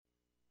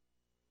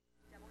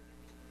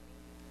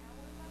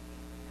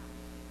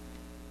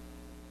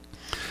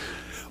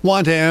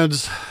Want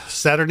ads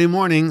Saturday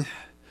morning,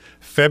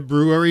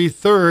 February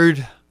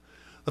 3rd.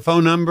 The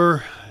phone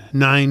number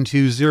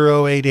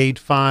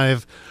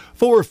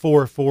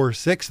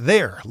 920-885-4446.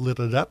 There, lit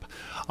it up.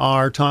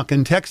 Our talk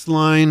and text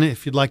line,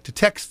 if you'd like to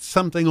text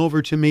something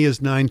over to me, is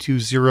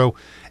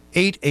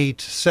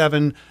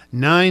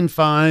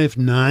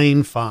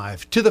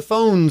 920-887-9595. To the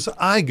phones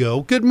I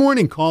go. Good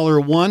morning,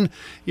 caller one.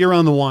 You're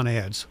on the Want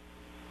ads.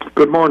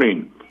 Good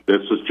morning.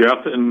 This is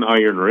Jeff in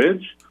Iron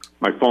Ridge.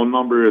 My phone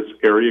number is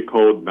area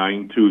code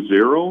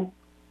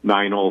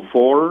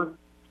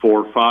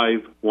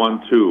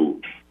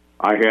 920-904-4512.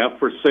 I have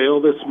for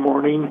sale this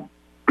morning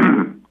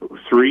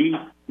 3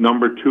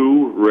 number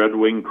 2 Red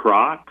Wing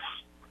Crocs.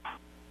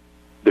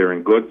 They're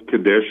in good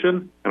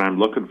condition, and I'm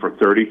looking for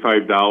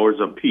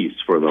 $35 a piece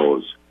for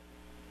those.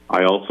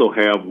 I also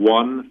have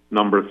 1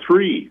 number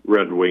 3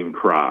 Red Wing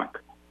Croc,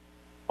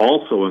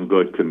 also in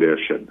good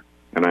condition,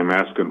 and I'm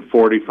asking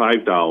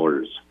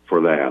 $45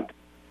 for that.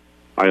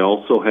 I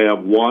also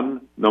have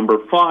 1 number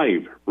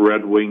 5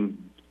 Red Wing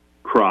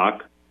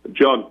Croc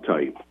jug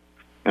type,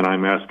 and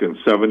I'm asking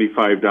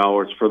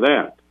 $75 for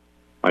that.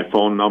 My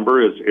phone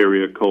number is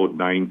area code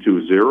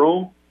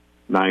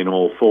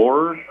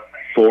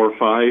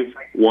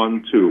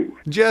 920-904-4512.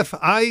 Jeff,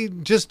 I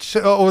just,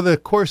 over the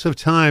course of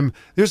time,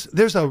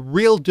 there's a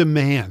real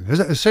demand. There's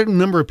a certain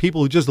number of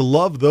people who just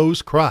love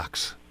those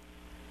Crocs.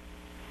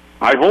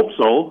 I hope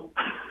so.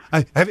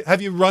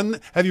 Have you run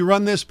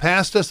this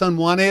past us on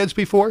Want ads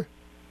before?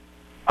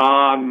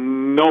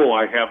 No,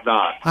 I have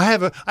not. I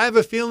have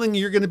a feeling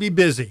you're going to be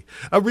busy.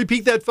 I'll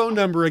repeat that phone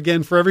number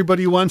again for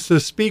everybody who wants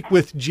to speak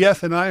with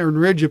Jeff in Iron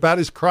Ridge about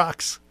his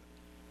Crocs.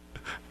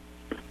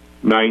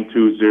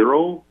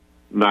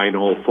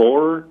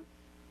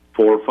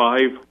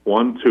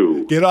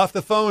 920-904-4512. Get off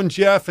the phone,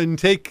 Jeff, and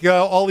take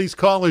all these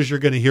callers you're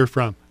going to hear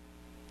from.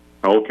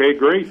 Okay,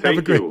 great.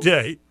 Thank you. Have a great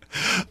day.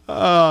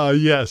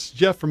 Yes,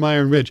 Jeff from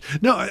Iron Ridge.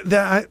 No,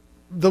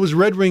 those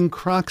Red Wing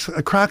Crocs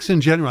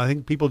in general, I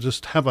think people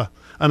just have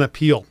an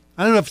appeal.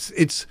 I don't know if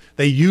it's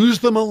they use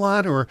them a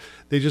lot or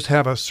they just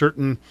have a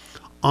certain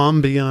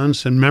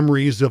ambiance and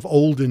memories of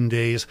olden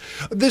days.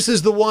 This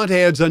is the Want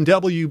ads on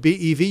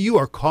WBEV. You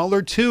are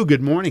caller 2.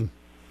 Good morning.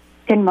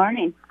 Good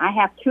morning. I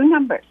have 2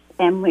 numbers,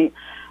 and we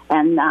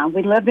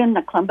live in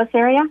the Columbus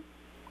area.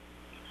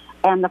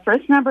 And the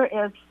first number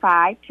is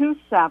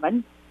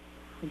 527-0361,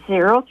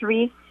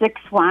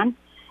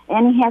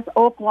 and he has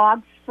oak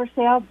logs for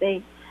sale.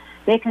 They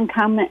can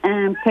come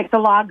and pick the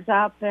logs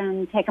up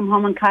and take them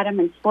home and cut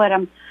them and split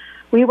them.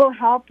 We will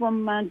help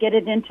them get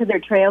it into their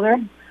trailer.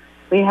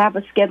 We have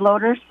a skid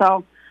loader.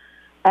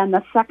 And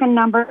the second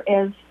number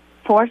is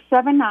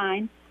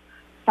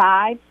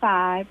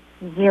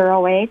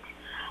 479-5508.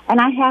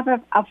 And I have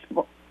a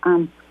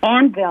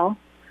anvil,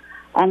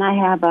 and I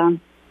have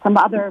some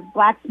other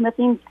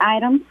blacksmithing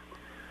items.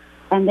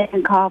 And they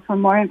can call for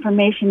more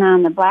information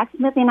on the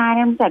blacksmithing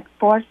items at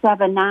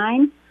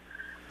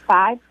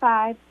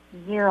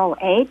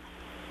 479-5508.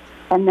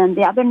 And then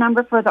the other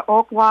number for the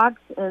oak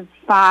logs is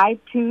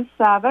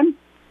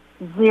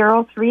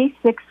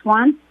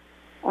 527-0361.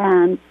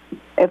 And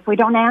if we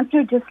don't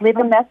answer, just leave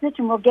a message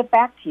and we'll get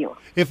back to you.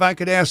 If I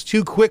could ask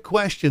 2 quick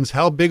questions,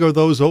 how big are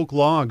those oak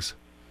logs?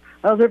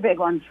 Those are big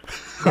ones.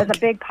 There's a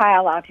big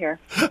pile out here.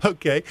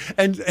 Okay.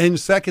 And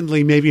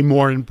secondly, maybe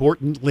more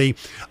importantly,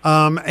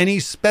 any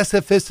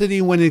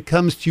specificity when it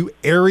comes to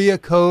area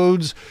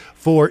codes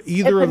for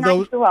either of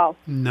those?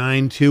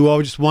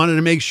 920. Just wanted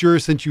to make sure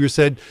since you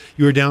said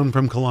you were down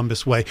from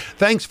Columbus Way.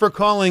 Thanks for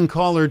calling,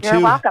 caller 2. You're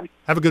welcome.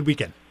 Have a good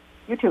weekend.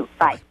 You too.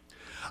 Bye.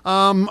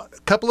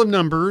 Couple of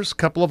numbers,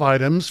 couple of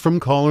items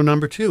from caller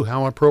number 2.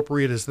 How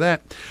appropriate is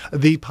that?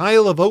 The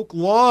pile of oak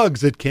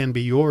logs that can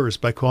be yours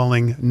by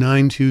calling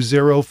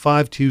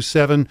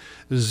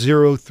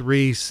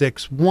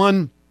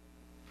 920-527-0361.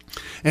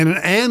 And an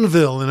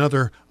anvil and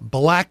other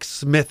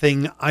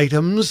blacksmithing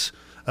items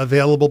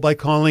available by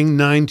calling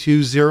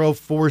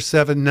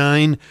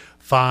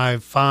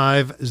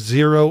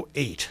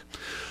 920-479-5508.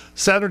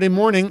 Saturday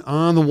morning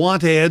on the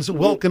Want ads,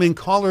 welcoming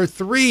caller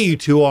 3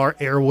 to our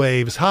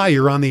airwaves. Hi,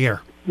 you're on the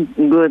air.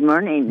 Good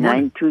morning.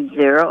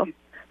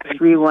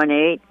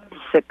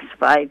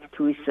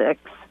 920-318-6526.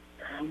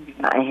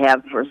 I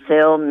have for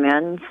sale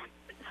men's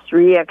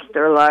 3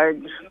 extra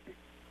large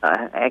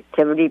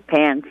activity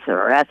pants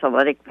or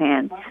athletic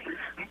pants.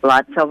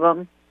 Lots of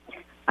them.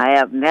 I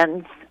have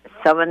men's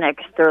 7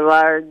 extra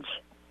large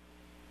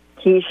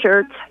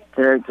T-shirts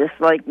that are just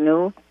like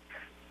new.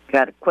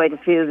 Got quite a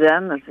few of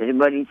them if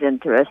anybody's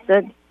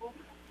interested.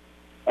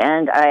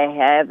 And I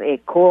have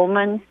a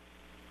Coleman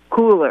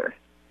cooler.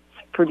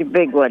 It's a pretty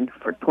big one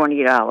for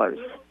 $20.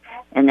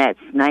 And that's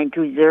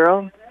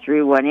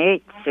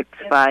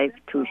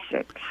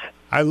 920-318-6526.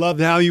 I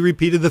loved how you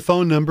repeated the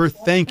phone number.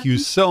 Thank you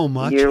so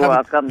much. You're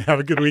welcome. Have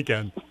a good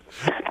weekend.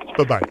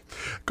 Bye-bye.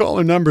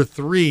 Caller number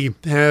 3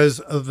 has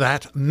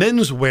that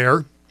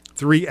menswear,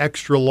 3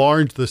 extra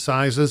large, the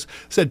sizes,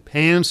 said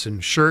pants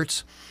and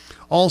shirts.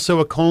 Also,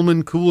 a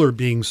Coleman cooler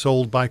being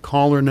sold by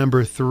caller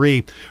number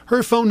 3.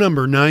 Her phone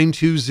number,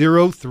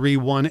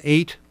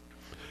 920-318-6526.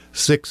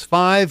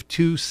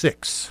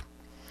 920-318-6526.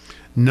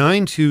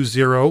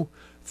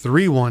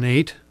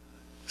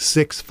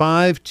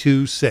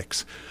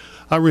 920-318-6526.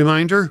 A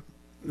reminder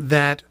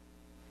that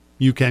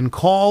you can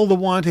call the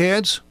Want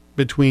Ads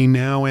between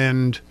now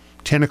and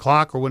 10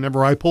 o'clock or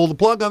whenever I pull the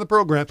plug on the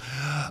program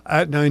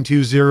at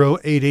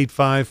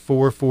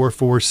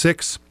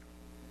 920-885-4446.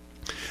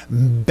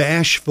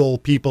 Bashful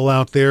people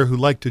out there who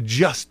like to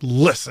just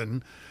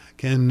listen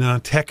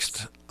can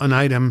text an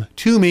item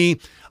to me.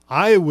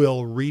 I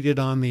will read it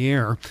on the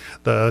air.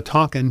 The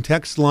talk and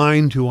text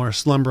line to our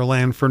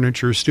Slumberland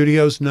Furniture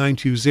Studios,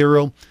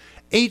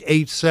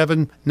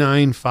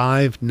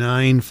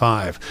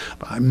 920-887-9595.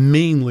 I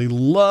mainly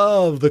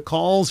love the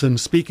calls and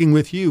speaking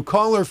with you.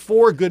 Caller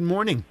 4, good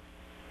morning.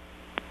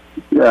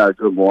 Yeah,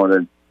 good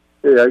morning.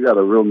 Hey, I got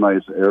a real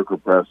nice air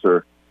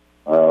compressor.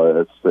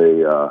 It's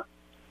a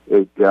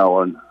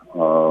 8-gallon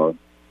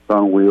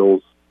front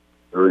wheels,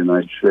 very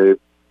nice shape.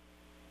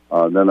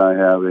 Then I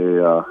have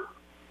a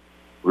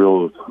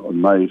real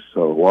nice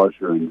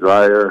washer and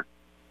dryer.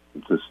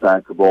 It's a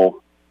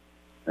stackable.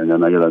 And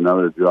then I got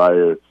another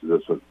dryer. It's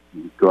just a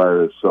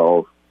dryer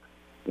itself.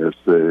 It's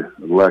the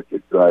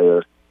electric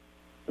dryer.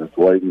 It's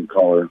white in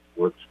color.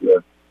 Works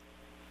good.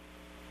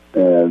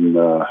 And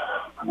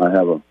I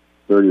have a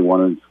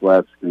 31-inch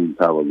flat screen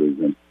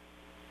television.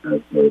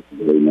 That's a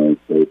really nice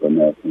shape. I'm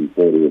asking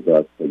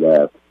 $40 for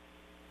that.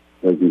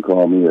 They can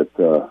call me at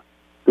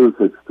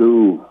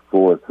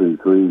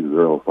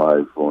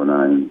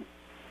 262-433-0549.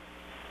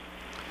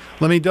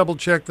 Let me double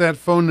check that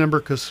phone number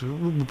because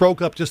we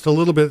broke up just a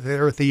little bit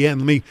there at the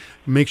end. Let me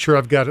make sure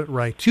I've got it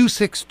right.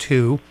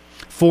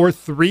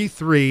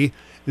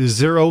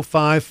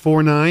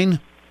 262-433-0549.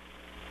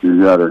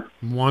 You got her.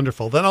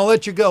 Wonderful. Then I'll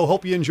let you go.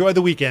 Hope you enjoy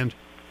the weekend.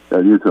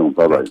 Yeah, you too.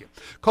 Bye-bye. Thank you.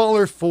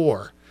 Caller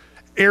 4,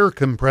 air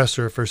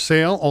compressor for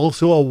sale,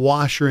 also a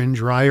washer and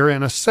dryer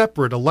and a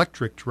separate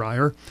electric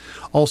dryer,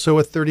 also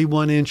a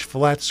 31-inch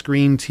flat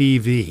screen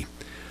TV.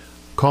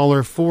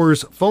 Caller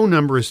 4's phone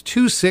number is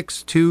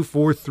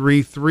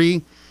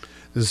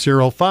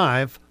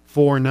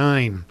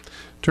 262-433-0549.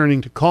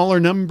 Turning to caller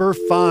number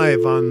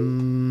 5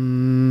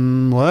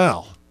 on,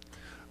 well,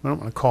 I don't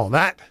want to call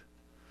that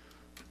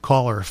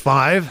caller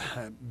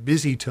 5,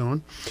 busy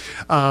tone.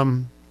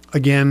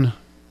 Again,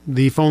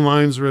 the phone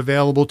lines are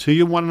available to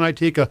you. Why don't I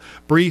take a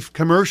brief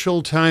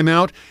commercial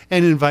timeout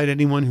and invite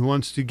anyone who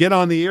wants to get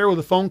on the air with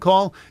a phone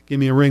call, give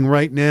me a ring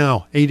right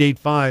now,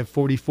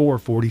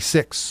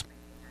 885-4446.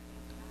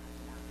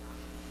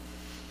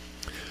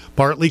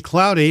 Partly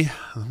cloudy,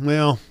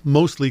 well,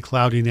 mostly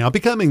cloudy now,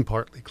 becoming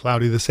partly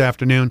cloudy this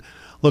afternoon.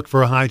 Look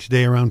for a high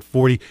today around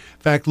 40. In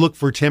fact, look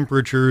for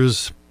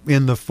temperatures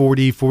in the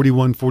 40,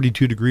 41,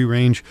 42 degree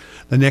range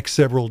the next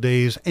several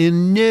days,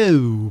 and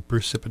no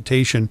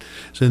precipitation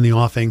is in the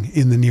offing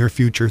in the near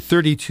future.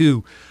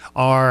 32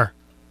 our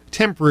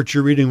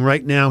temperature reading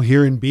right now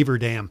here in Beaver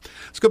Dam.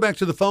 Let's go back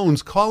to the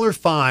phones. Caller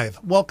 5,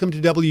 welcome to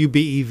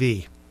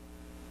WBEV.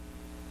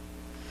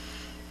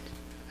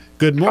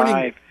 Good morning.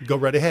 Hi. Go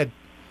right ahead.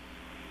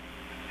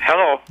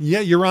 Hello.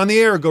 Yeah, you're on the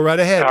air. Go right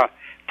ahead.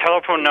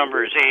 Telephone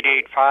number is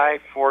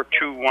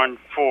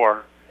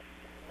 885-4214.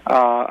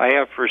 I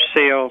have for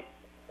sale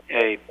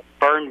a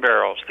burn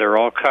barrels. They're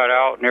all cut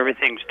out and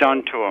everything's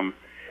done to them.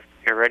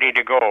 You're ready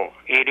to go.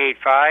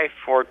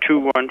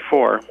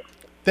 885-4214.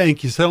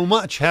 Thank you so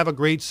much. Have a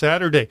great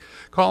Saturday.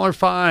 Caller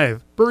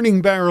 5,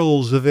 burning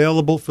barrels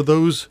available for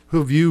those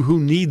of you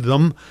who need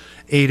them.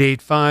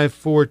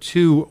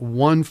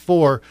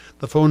 885-4214,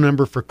 the phone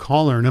number for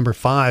caller number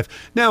 5.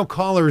 Now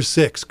caller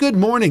 6. Good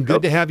morning.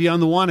 Good to have you on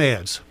the Want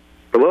Ads.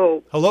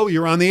 Hello. Hello,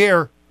 you're on the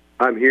air.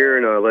 I'm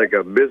hearing like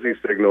a busy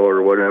signal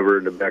or whatever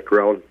in the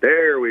background.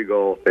 There we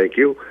go. Thank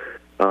you.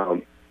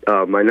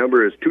 My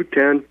number is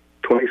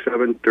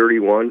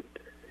 210-2731,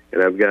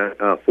 and I've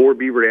got 4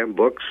 Beaver Dam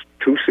books,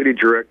 2 city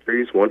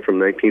directories, one from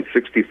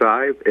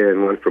 1965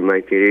 and one from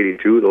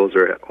 1982. Those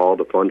are all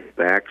the fun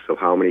facts of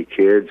how many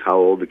kids, how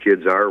old the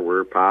kids are,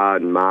 where Pa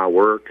and Ma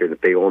work, and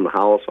if they own the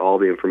house, all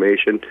the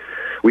information.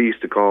 We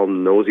used to call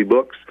them nosy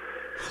books.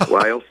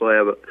 Well, I also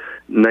have a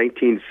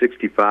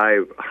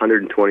 1965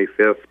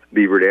 125th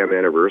Beaver Dam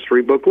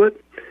anniversary booklet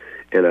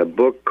and a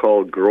book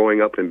called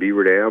Growing Up in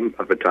Beaver Dam,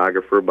 a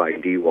photographer by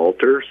D.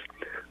 Walters.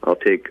 I'll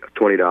take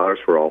 $20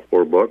 for all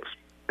 4 books.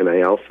 And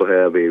I also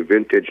have a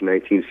vintage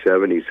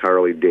 1970s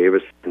Harley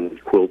Davidson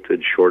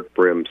quilted short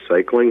brim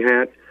cycling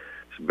hat.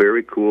 It's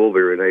very cool,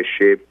 very nice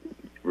shape,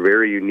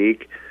 very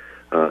unique.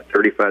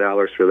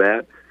 $35 for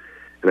that.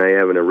 And I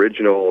have an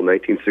original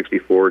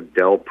 1964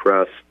 Dell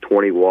Press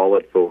 20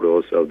 wallet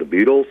photos of the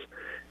Beatles.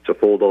 It's a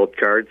fold-out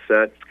card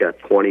set. It's got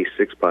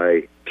 26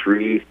 by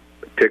 3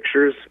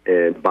 pictures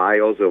and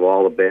bios of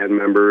all the band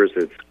members.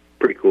 It's a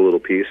pretty cool little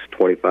piece,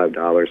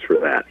 $25 for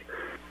that.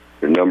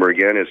 The number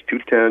again is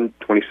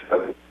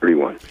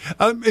 210-2731.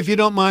 If you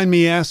don't mind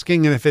me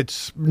asking, and if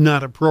it's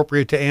not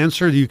appropriate to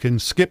answer, you can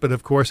skip it,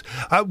 of course.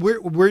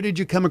 Where did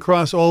you come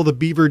across all the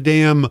Beaver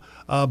Dam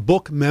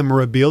book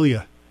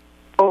memorabilia?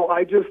 Oh,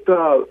 I just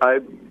I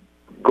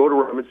go to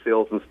rummage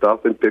sales and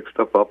stuff and pick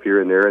stuff up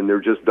here and there, and they're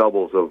just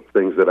doubles of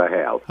things that I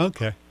have.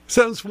 Okay.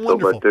 Sounds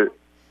wonderful.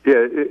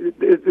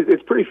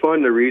 It's pretty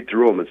fun to read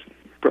through them. It's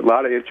a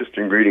lot of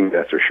interesting reading,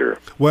 that's for sure.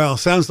 Well,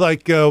 sounds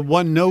like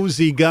one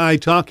nosy guy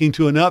talking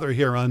to another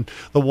here on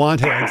the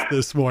Want Ads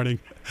this morning.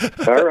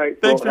 All right.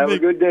 Thanks well, have a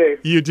good day.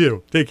 You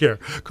do. Take care.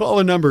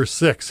 Caller number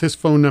 6, his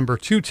phone number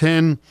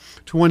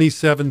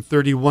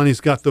 210-2731.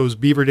 He's got those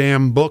Beaver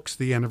Dam books,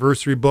 the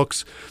anniversary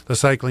books, the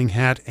cycling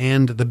hat,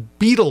 and the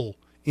Beetle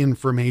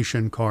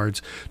information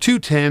cards.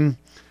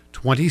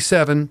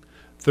 210-2731.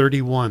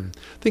 I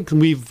think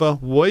we've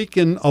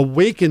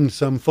awakened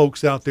some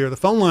folks out there. The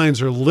phone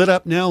lines are lit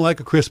up now like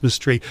a Christmas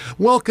tree.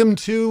 Welcome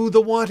to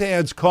the Want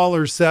Ads,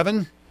 caller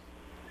 7.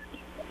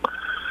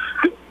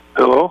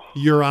 Hello?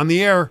 You're on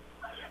the air.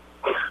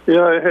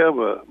 Yeah, I have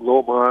a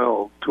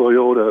low-mile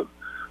Toyota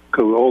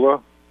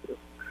Corolla,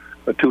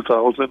 a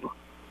 2000,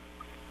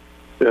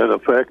 and a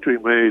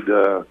factory-made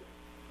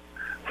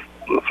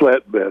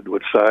flatbed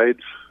with sides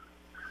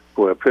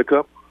for a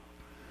pickup.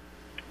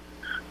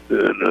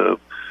 And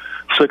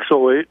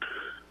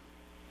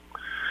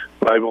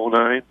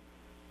 608-509-2009.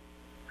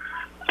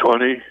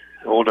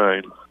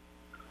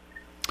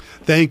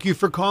 Thank you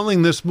for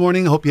calling this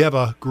morning. Hope you have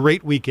a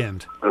great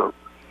weekend.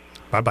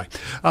 Bye-bye.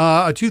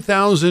 A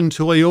 2000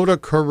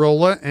 Toyota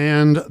Corolla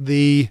and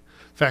the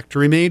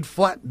factory-made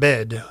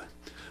flatbed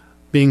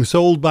being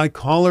sold by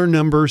caller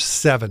number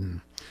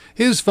 7.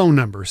 His phone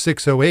number,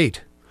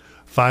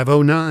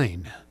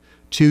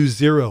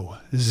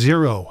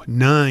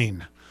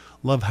 608-509-2009.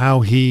 Love how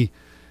he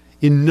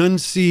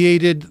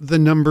enunciated the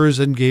numbers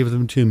and gave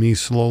them to me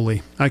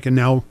slowly. I can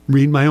now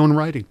read my own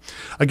writing.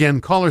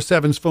 Again, caller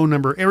 7's phone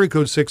number, area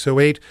code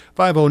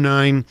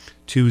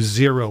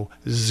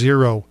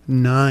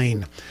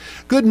 608-509-2009.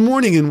 Good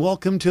morning and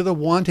welcome to the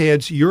Want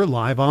Ads. You're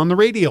live on the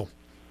radio.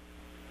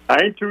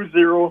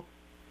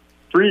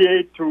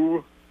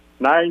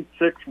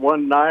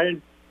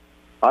 920-382-9619.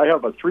 I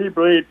have a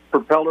 3-blade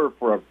propeller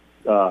for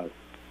a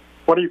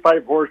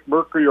 25-horse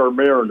Mercury or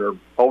Mariner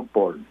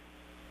outboard.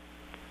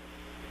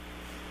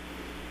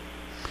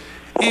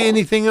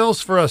 Anything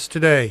else for us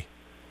today?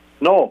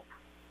 No.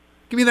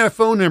 Give me that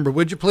phone number,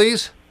 would you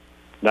please?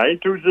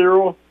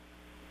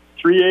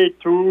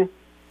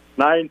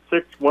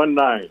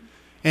 920-382-9619.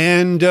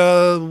 And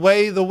the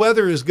way the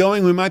weather is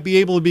going, we might be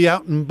able to be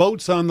out in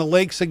boats on the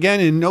lakes again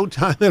in no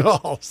time at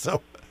all.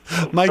 So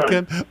might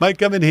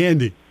come in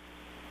handy.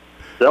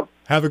 Yep.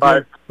 Have a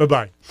great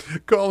bye-bye.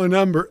 Caller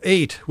number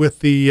 8 with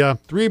the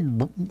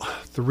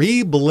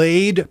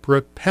three-blade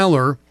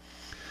propeller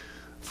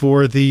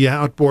for the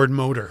outboard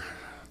motor.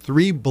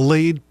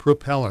 3-blade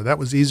propeller. That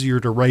was easier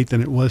to write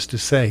than it was to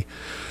say.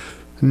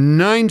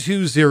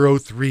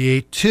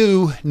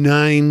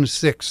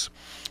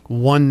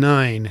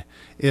 920-382-9619.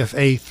 If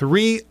a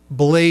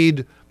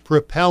 3-blade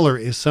propeller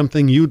is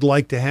something you'd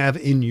like to have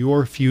in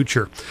your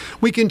future.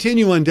 We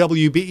continue on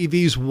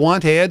WBEV's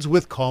Want Ads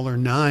with caller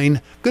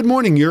 9. Good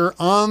morning. You're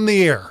on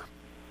the air.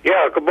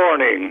 Yeah, good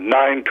morning.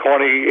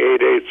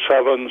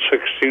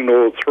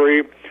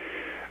 920-887-1603.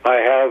 I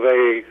have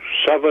a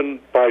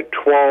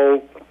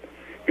 7x12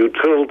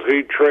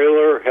 utility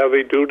trailer,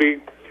 heavy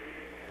duty,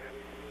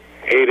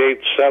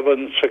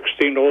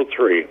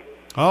 887-1603.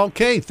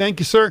 Okay, thank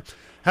you, sir.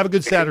 Have a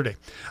good Saturday.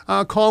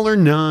 Caller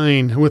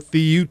 9 with the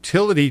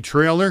utility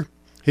trailer.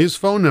 His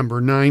phone number,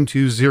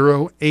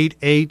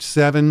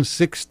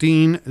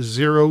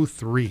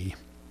 920-887-1603.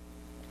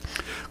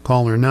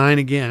 Caller 9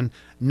 again,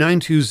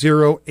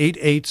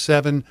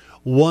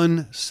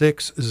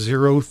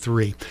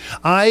 920-887-1603.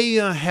 I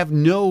have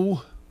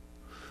no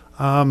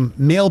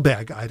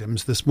mailbag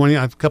items this morning.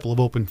 I have a couple of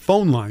open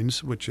phone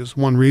lines, which is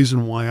one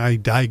reason why I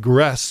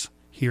digress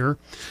here.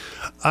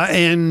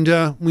 And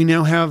we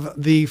now have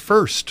the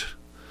first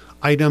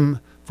item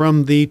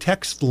from the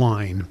text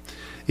line.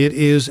 It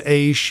is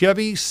a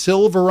Chevy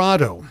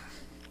Silverado,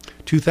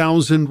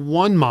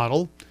 2001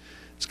 model.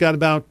 It's got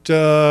about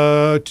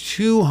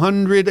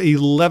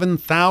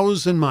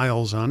 211,000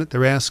 miles on it.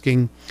 They're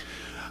asking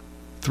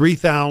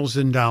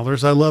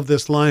 $3,000. I love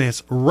this line.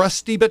 It's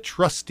rusty but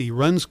trusty.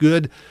 Runs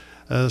good.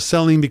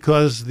 Selling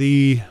because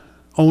the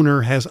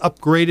owner has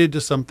upgraded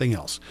to something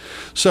else.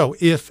 So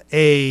if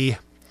a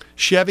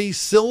Chevy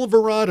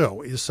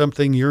Silverado is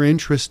something you're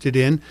interested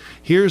in,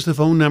 here's the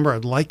phone number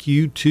I'd like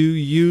you to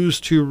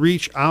use to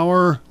reach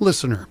our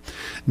listener.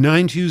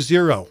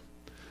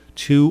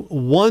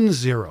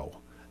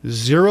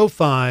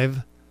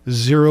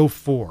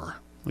 920-210-0504.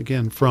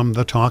 Again, from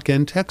the talk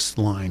and text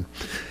line.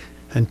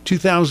 And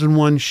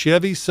 2001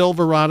 Chevy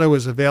Silverado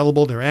is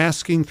available. They're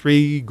asking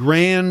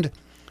 $3,000.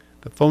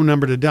 The phone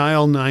number to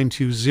dial,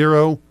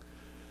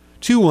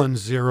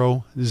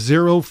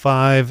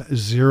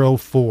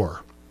 920-210-0504.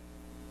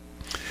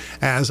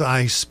 As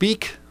I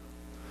speak,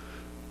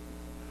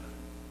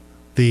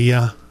 the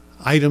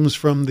items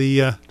from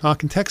the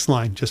talk and text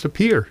line just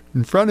appear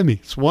in front of me.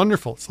 It's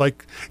wonderful.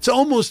 It's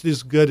almost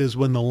as good as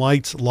when the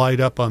lights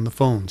light up on the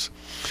phones.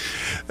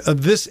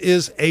 This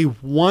is a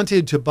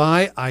wanted to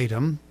buy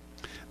item.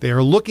 They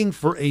are looking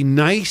for a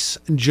nice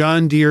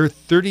John Deere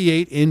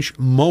 38-inch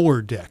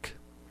mower deck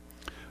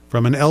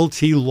from an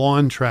LT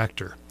lawn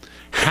tractor.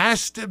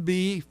 has to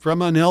be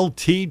from an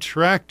LT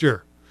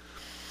Tractor.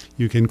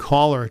 You can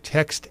call or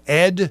text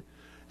Ed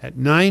at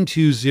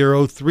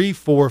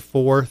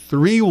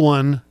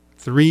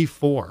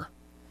 920-344-3134.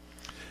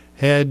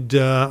 Ed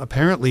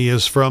apparently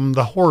is from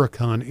the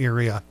Horicon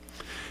area.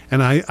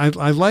 And I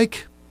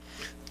like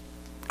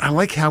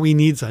how he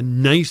needs a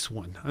nice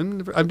one.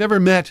 I've never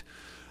met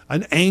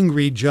an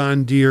angry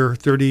John Deere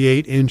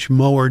 38-inch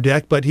mower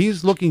deck, but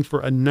he's looking for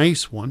a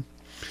nice one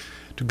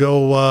to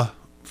go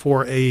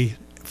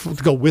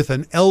with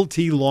an LT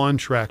lawn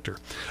tractor.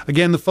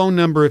 Again, the phone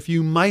number, if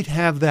you might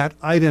have that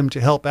item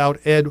to help out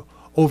Ed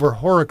over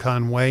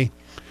Horicon Way,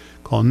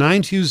 call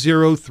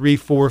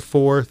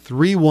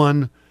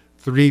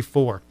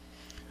 920-344-3134.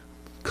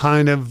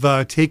 Kind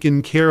of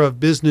taken care of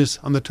business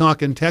on the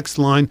talk and text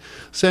line.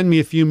 Send me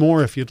a few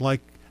more if you'd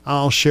like.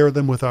 I'll share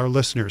them with our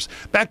listeners.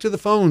 Back to the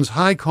phones.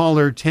 Hi,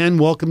 caller 10.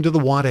 Welcome to the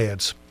Watt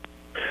Ads.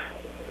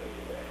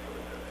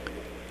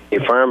 A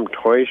farm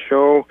toy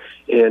show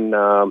in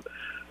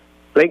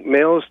Lake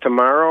Mills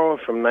tomorrow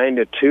from 9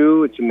 to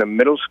 2. It's in the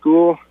middle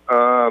school.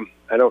 I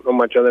don't know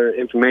much other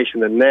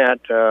information than that.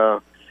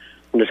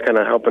 I'm just kind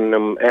of helping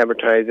them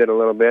advertise it a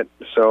little bit.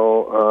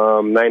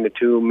 So 9 to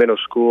 2, middle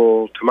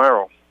school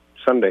tomorrow,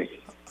 Sunday.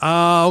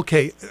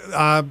 Okay.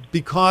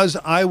 Because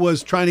I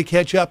was trying to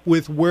catch up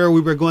with where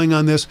we were going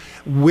on this,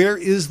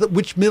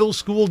 which middle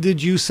school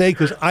did you say?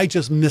 Because I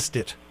just missed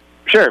it.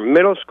 Sure,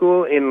 middle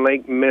school in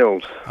Lake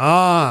Mills.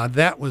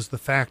 That was the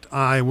fact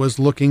I was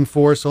looking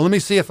for. So let me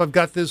see if I've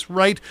got this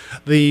right.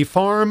 The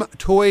Farm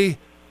Toy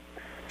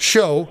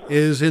Show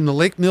is in the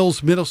Lake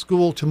Mills Middle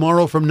School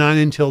tomorrow from 9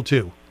 until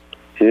 2.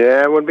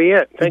 Yeah, that would be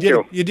it. Thank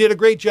you. You did a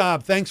great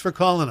job. Thanks for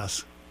calling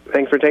us.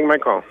 Thanks for taking my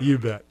call. You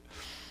bet.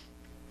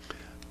 A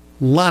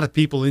lot of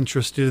people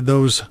interested in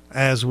those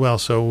as well.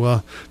 So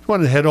if you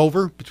want to head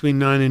over between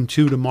 9 and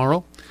 2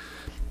 tomorrow,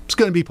 it's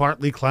going to be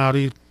partly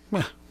cloudy.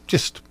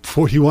 Just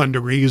 41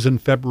 degrees in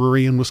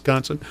February in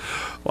Wisconsin.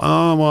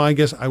 Well, I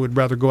guess I would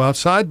rather go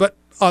outside, but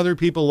other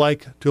people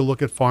like to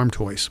look at farm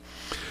toys.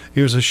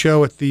 Here's a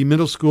show at the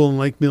middle school in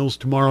Lake Mills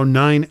tomorrow,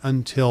 9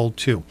 until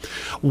 2.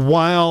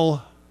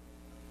 While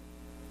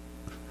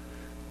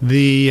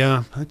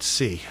let's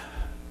see.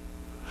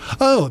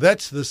 Oh,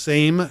 that's the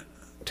same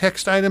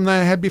text item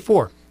that I had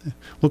before.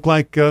 Looked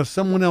like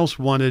someone else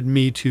wanted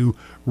me to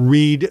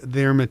read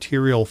their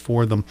material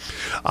for them.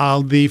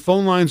 The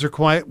phone lines are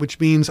quiet, which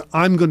means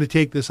I'm going to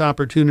take this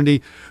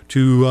opportunity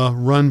to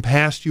run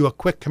past you a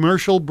quick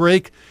commercial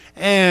break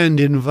and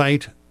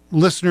invite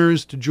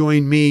listeners to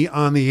join me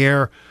on the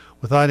air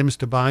with items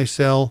to buy,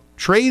 sell,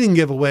 trade, and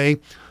give away.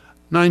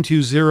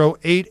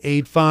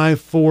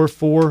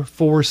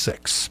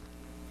 920-885-4446.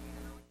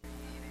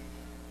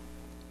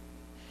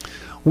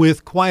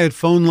 With quiet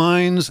phone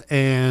lines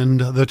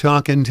and the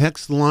talk and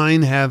text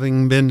line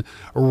having been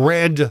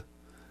read,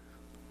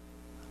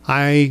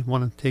 I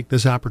want to take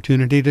this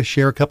opportunity to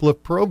share a couple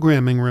of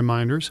programming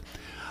reminders.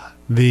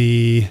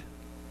 The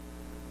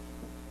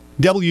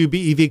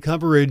WBEV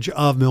coverage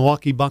of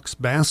Milwaukee Bucks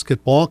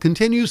basketball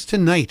continues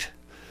tonight.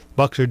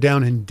 Bucks are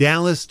down in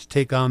Dallas to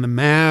take on the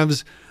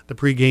Mavs. The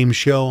pregame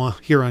show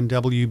here on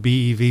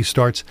WBEV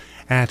starts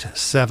at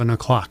 7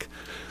 o'clock.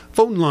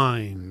 Phone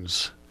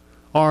lines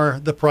are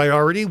the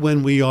priority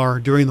when we are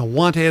during the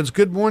Want Ads.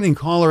 Good morning,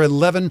 caller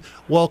 11.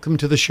 Welcome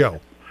to the show.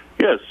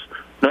 Yes,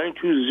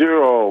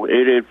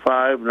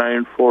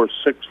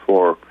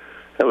 920-885-9464. I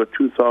have a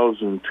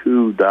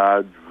 2002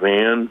 Dodge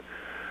van.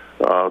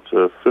 It's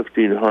a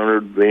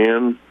 1500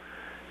 van.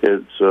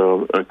 It's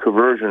a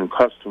conversion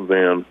custom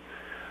van.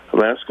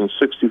 I'm asking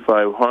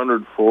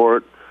 $6,500 for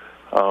it.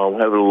 I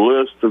have a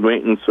list of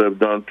maintenance I've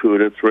done to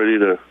it. It's ready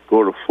to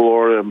go to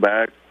Florida and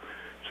back.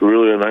 It's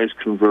really a nice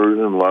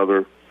conversion,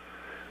 leather.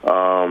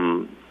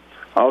 I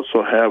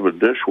also have a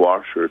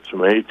dishwasher. It's an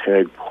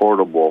Maytag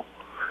portable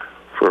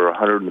for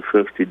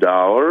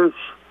 $150.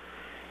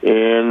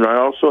 And I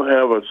also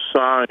have a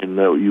sign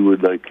that you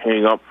would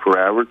hang up for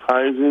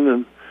advertising,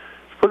 and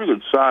it's pretty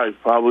good size,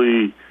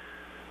 probably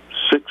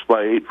 6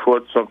 by 8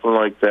 foot, something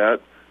like that,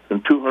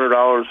 and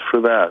 $200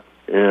 for that.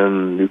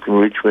 And you can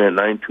reach me at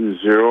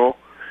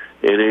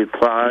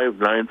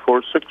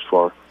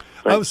 920-885-9464.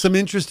 Oh, some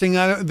interesting.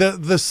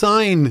 The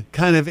sign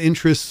kind of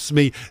interests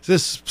me. Is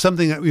this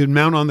something that we would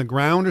mount on the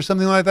ground or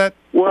something like that?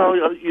 Well,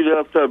 you'd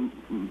have to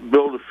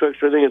build a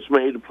fixture. I think it's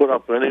made to put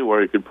up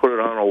anywhere. You could put it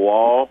on a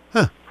wall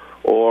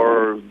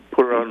or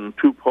put it on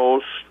 2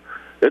 posts.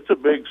 It's a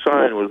big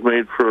sign. It was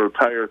made for a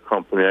tire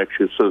company.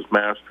 Actually, it says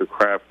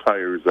Mastercraft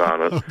Tires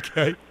on it.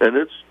 Okay. And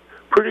it's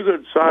pretty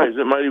good size.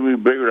 It might even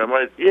be bigger.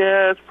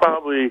 It's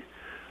probably,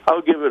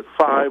 I'll give it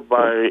 5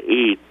 by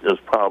 8 is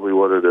probably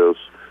what it is.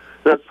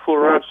 That's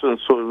fluorescent,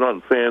 so there's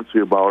nothing fancy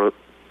about it.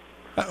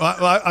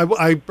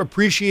 I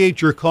appreciate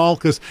your call,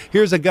 because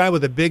here's a guy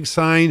with a big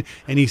sign,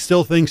 and he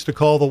still thinks to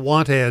call the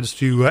Want Ads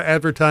to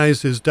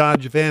advertise his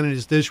Dodge van and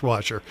his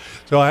dishwasher.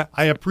 So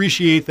I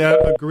appreciate that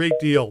a great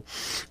deal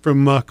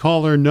from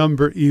caller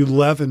number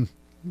 11.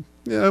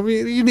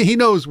 he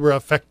knows where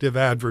effective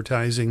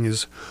advertising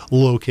is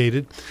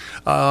located.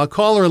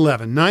 Caller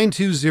 11,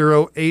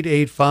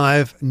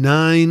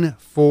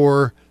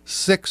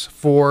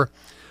 920-885-9464.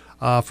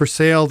 For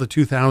sale, the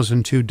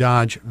 2002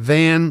 Dodge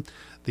van,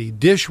 the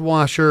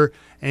dishwasher,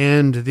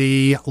 and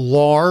the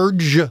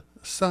large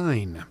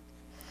sign.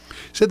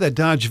 Said that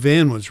Dodge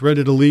van was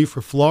ready to leave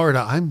for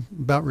Florida. I'm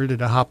about ready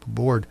to hop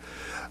aboard.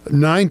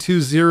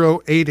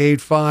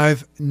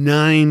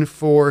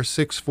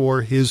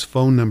 920-885-9464, his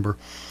phone number.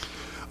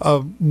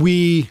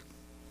 We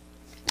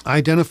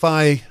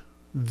identify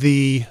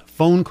the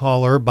phone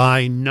caller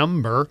by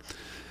number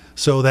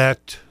so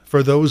that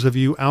for those of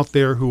you out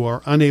there who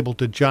are unable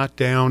to jot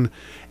down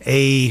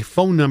a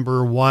phone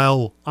number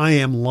while I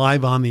am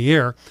live on the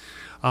air,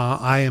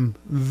 I am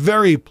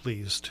very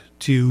pleased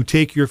to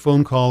take your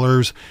phone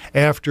callers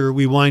after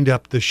we wind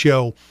up the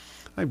show.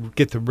 I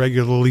get to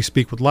regularly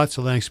speak with lots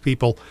of nice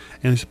people.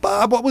 And it's,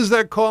 Bob, what was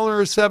that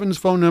caller 7's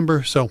phone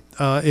number? So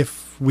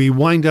if we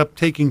wind up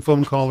taking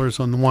phone callers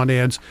on the want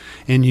ads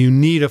and you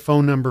need a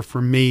phone number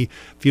from me,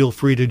 feel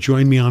free to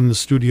join me on the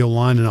studio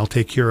line and I'll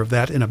take care of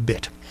that in a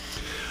bit.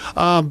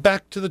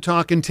 Back to the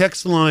talk and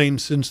text line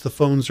since the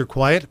phones are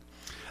quiet.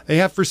 They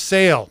have for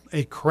sale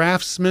a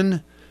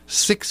Craftsman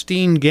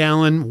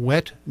 16-gallon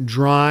wet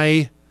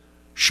dry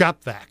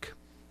shop vac.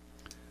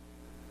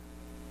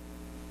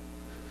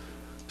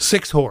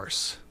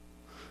 6-horse.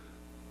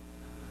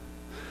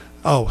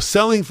 Oh,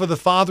 selling for the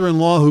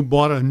father-in-law who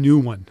bought a new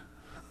one.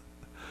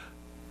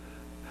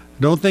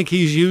 Don't think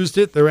he's used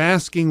it. They're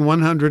asking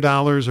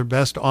 $100 or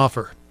best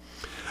offer.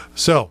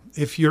 So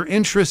if you're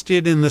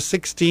interested in the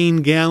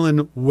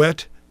 16-gallon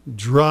wet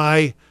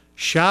dry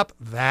shop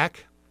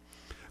vac,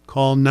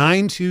 call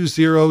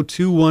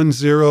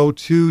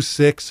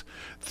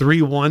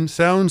 920-210-2631.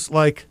 Sounds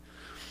like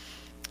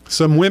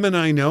some women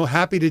I know,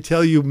 happy to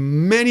tell you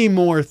many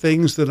more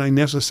things than I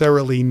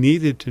necessarily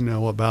needed to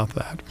know about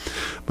that.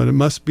 But it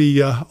must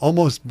be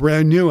almost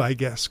brand new, I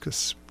guess,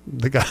 because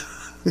the guy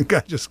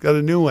just got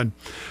a new one.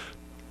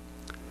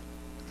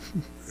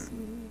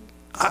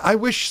 I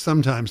wish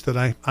sometimes that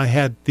I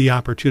had the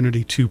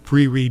opportunity to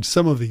pre-read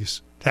some of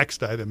these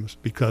text items,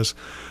 because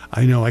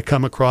I know I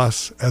come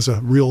across as a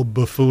real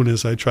buffoon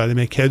as I try to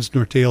make heads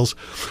nor tails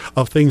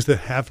of things that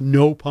have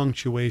no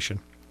punctuation.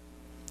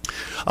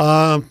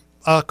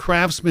 A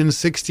Craftsman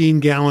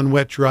 16-gallon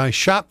wet dry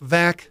shop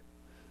vac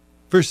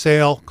for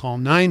sale. Call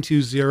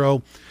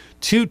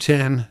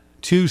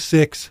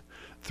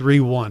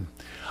 920-210-2631.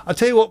 I'll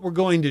tell you what we're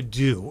going to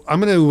do.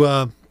 I'm going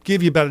to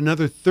give you about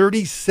another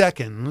 30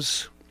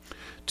 seconds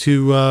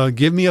to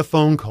give me a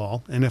phone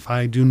call. And if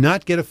I do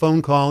not get a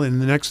phone call in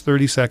the next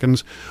 30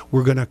 seconds,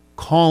 we're going to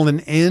call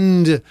an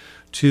end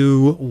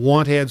to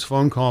Want Ads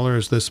phone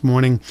callers this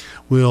morning.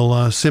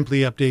 We'll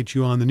simply update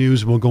you on the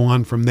news. We'll go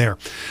on from there.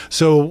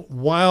 So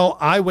while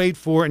I wait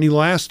for any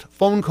last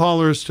phone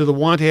callers to the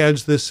Want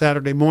Ads this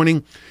Saturday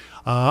morning,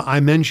 I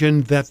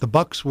mentioned that the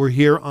Bucks were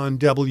here on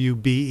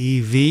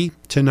WBEV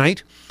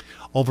tonight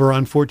over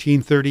on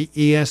 1430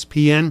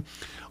 ESPN.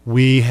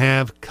 We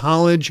have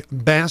college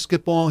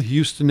basketball,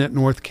 Houston at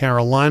North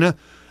Carolina.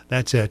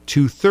 That's at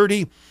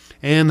 2:30.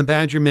 And the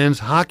Badger men's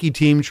hockey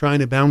team trying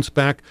to bounce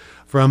back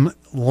from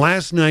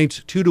last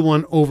night's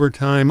 2-1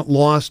 overtime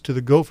loss to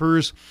the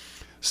Gophers.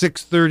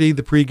 6:30,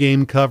 the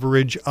pregame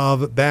coverage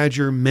of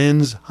Badger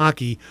men's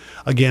hockey,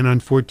 again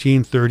on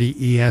 1430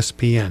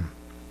 ESPN.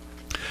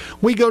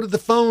 We go to the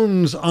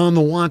phones on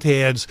the Want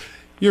Ads.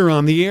 You're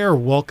on the air.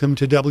 Welcome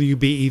to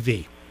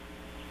WBEV.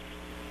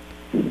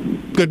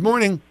 Good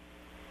morning.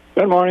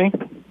 Good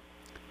morning.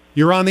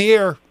 You're on the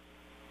air.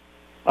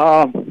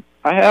 I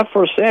have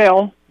for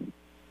sale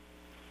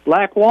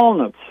black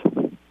walnuts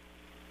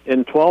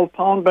in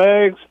 12-pound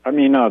bags.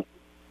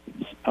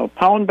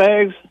 Pound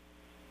bags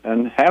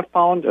and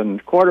half-pound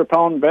and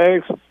quarter-pound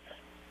bags.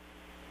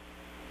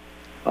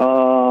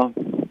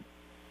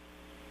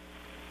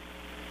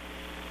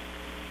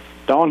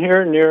 Down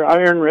here near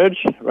Iron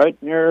Ridge, right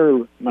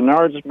near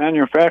Menards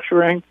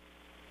Manufacturing.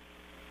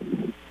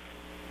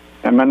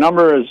 And my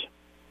number is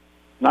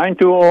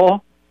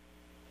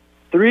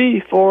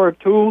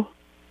 920-342-54.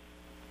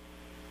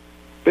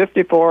 It's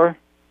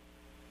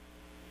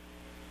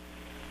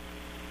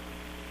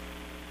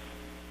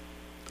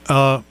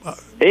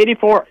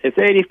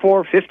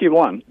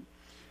 8451.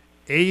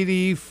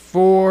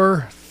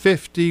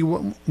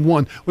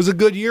 8451. Was it a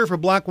good year for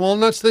black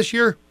walnuts this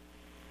year?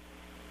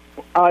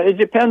 It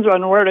depends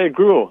on where they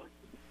grew.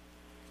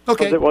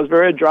 Okay. It was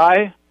very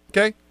dry.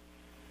 Okay.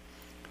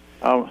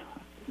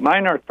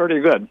 Mine are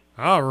pretty good.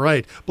 All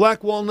right.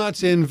 Black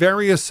walnuts in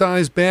various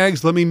size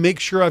bags. Let me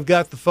make sure I've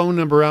got the phone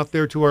number out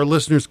there to our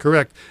listeners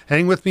correct.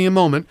 Hang with me a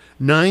moment.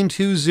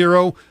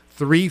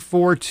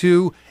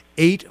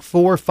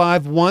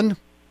 920-342-8451.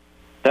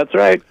 That's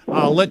right.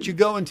 I'll let you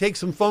go and take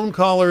some phone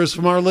callers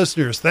from our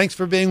listeners. Thanks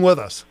for being with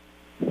us.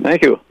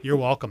 Thank you. You're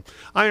welcome.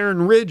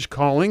 Iron Ridge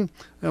calling.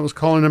 That was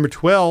caller number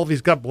 12.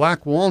 He's got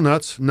black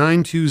walnuts.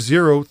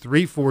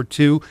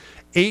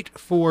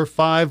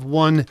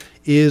 920-342-8451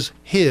 is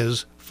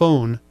his phone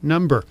phone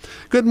number.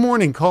 Good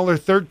morning, caller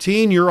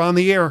 13. You're on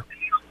the air.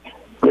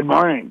 Good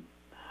morning.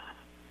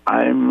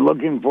 I'm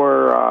looking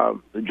for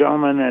the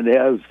gentleman that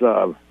has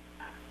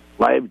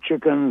live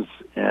chickens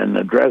and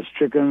the dressed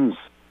chickens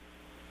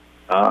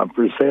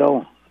for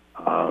sale.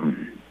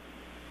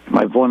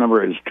 My phone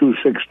number is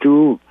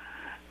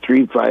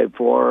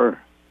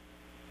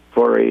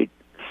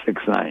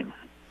 262-354-4869.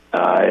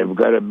 I've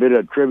got a bit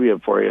of trivia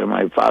for you.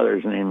 My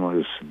father's name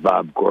was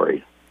Bob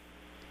Corey.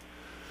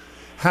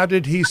 How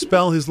did he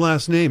spell his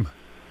last name?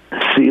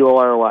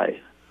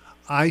 Cory.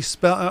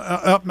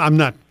 I'm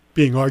not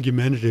being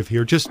argumentative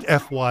here, just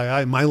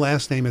FYI. My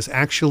last name is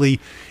actually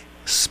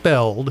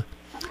spelled,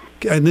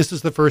 and this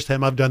is the first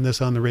time I've done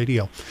this on the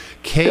radio,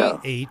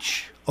 Khouri.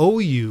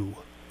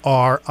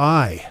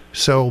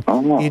 So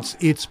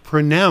it's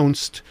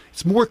pronounced,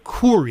 it's more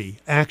Kouri,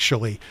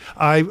 actually.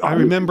 I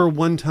remember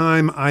one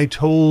time I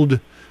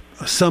told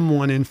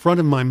someone in front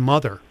of my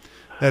mother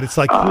that it's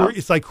like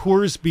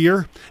Coors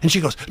beer, and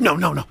she goes,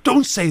 no,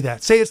 don't say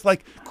that. Say it's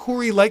like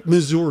Kouri, like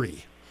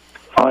Missouri.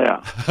 Oh,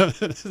 yeah.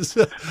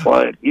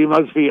 Well, you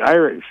must be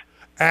Irish.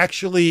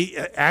 Actually,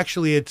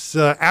 it's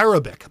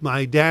Arabic.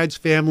 My dad's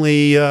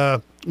family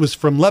was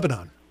from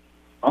Lebanon.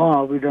 Oh,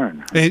 I'll be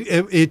darned.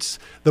 It's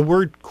the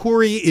word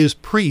Kouri is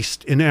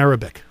priest in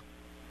Arabic.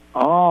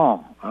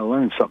 Oh, I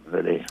learned something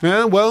today.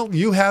 Well,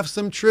 you have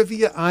some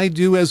trivia. I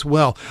do as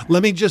well.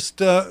 Let me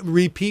just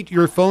repeat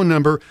your phone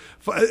number.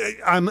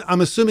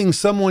 I'm assuming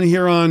someone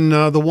here on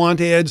the Want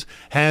Ads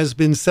has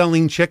been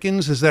selling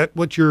chickens. Is that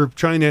what you're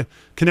trying to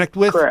connect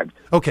with? Correct.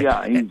 Okay.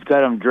 Yeah, he's got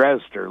them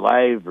dressed or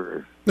live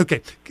or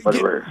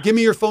whatever. Give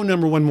me your phone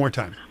number one more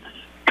time.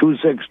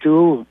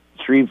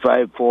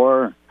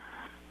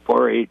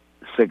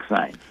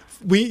 262-354-4869.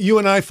 You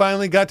and I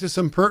finally got to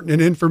some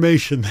pertinent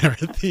information there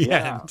at the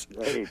end.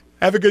 Right.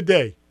 Have a good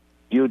day.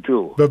 You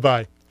too.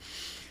 Bye-bye.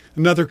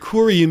 Another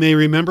Kouri you may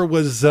remember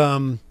was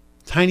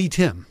Tiny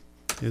Tim.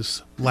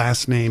 His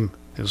last name,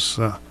 his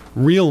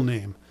real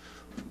name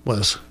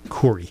was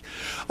Kouri.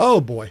 Oh,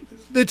 boy.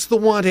 It's the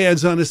Want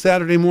Ads on a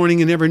Saturday morning.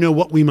 You never know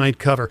what we might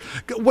cover.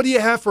 What do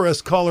you have for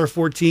us, caller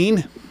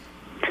 14?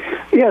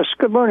 Yes,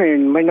 good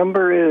morning. My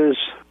number is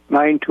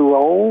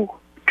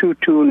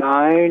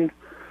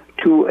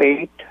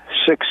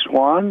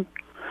 920-229-2861.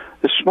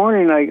 This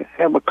morning I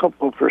have a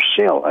couple for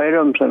sale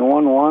items and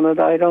one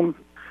wanted item.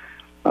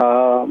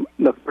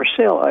 The for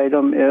sale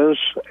item is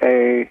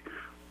a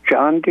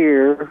John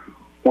Deere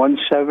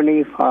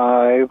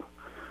 175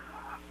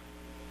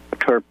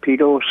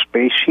 torpedo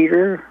space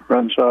heater,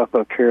 runs off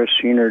of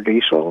kerosene or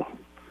diesel.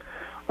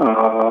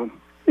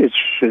 It's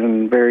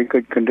in very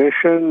good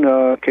condition.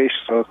 In case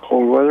the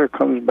cold weather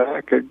comes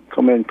back, it'd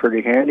come in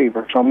pretty handy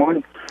for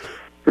someone.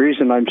 The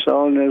reason I'm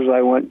selling is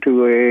I went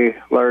to a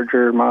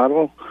larger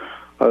model.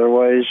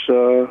 Otherwise,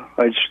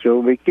 I'd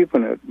still be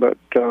keeping it. But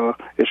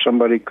if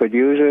somebody could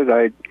use it,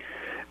 I'd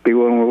be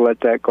willing to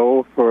let that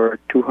go for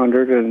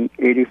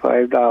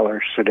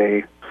 $285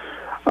 today.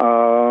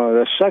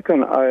 The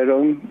second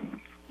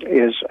item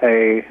is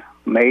a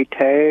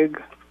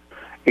Maytag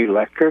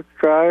electric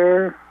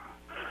dryer.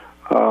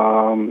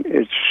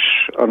 It's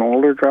an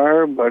older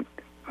dryer, but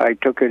I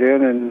took it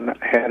in and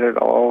had it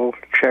all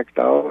checked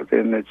out,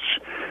 and it's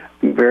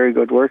in very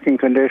good working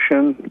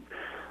condition.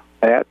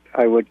 That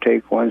I would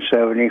take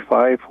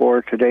 $175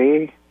 for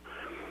today.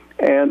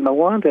 And the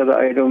wanted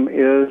item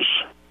is,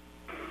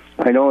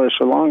 I know it's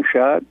a long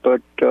shot,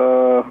 but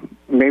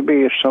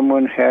maybe if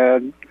someone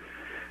had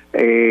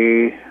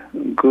a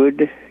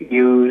good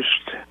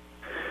used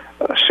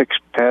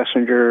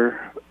 6-passenger,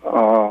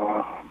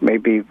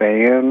 maybe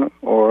van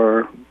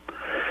or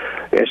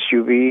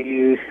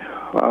SUV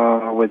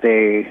with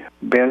a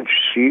bench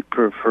seat,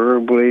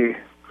 preferably.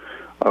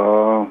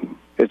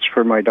 It's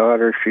for my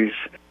daughter. She's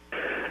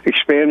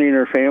expanding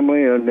her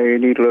family, and they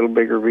need a little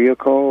bigger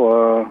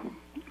vehicle.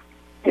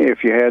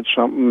 If you had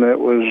something that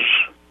was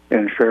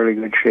in fairly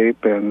good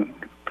shape and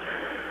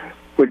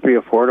would be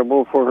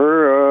affordable for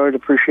her, I'd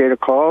appreciate a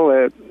call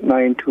at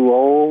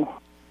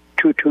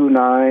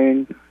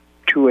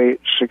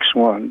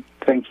 920-229-2861.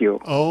 Thank you.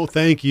 Oh,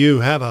 thank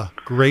you. Have a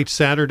great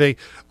Saturday.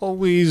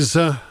 Always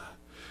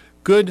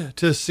good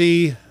to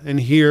see and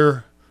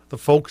hear the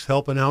folks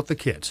helping out the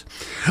kids.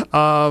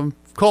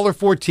 Caller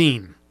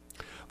 14.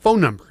 Phone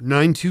number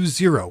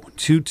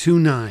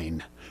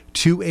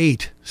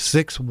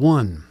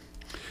 920-229-2861.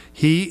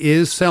 He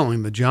is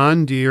selling the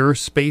John Deere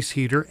space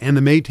heater and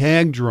the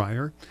Maytag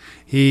dryer.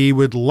 He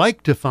would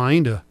like to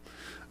find a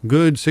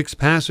good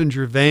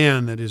 6-passenger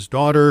van that his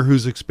daughter,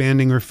 who's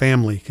expanding her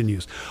family, can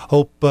use.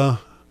 Hope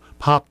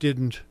Pop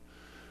didn't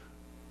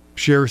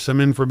share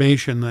some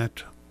information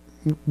that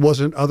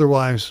wasn't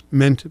otherwise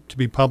meant to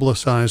be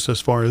publicized as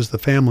far as the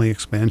family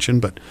expansion,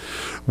 but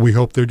we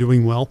hope they're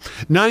doing well.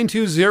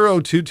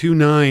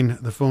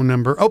 920-229, the phone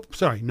number.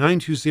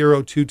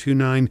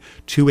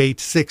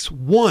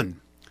 920-229-2861.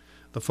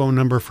 The phone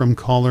number from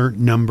caller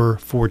number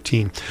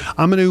 14.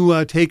 I'm going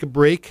to take a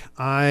break.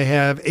 I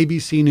have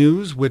ABC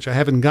News, which I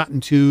haven't gotten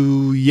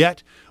to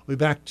yet, We'll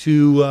be back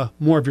to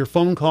more of your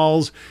phone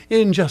calls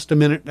in just a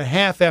minute and a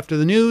half after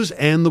the news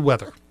and the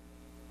weather.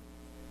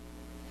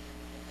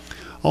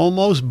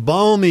 Almost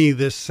balmy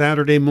this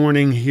Saturday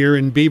morning here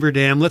in Beaver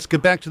Dam. Let's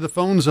get back to the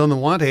phones on the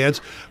want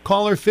ads.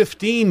 Caller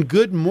 15,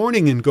 good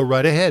morning, and go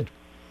right ahead.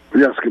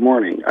 Yes, good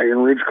morning. Iron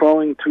Ridge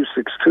calling,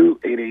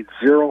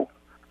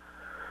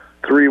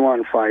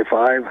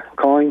 262-880-3155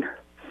 calling.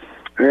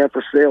 I have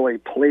for sale a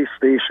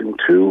PlayStation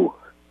 2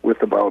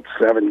 with about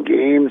 7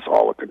 games,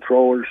 all the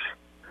controllers.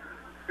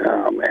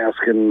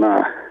 Asking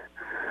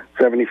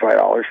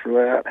 $75 for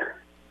that.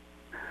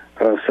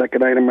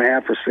 Second item I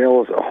have for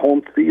sale is a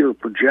home theater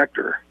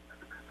projector.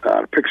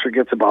 The picture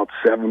gets about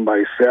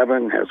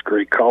 7x7, has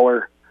great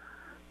color,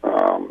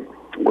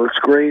 works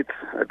great.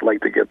 I'd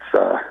like to get,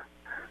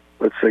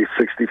 let's say,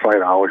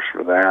 $65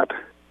 for that.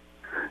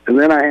 And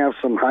then I have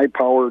some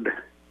high-powered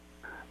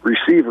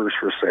receivers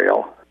for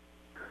sale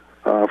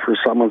for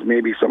someone's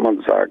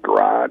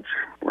garage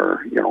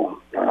or,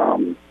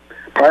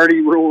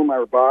 party room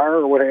or bar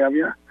or what have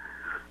you.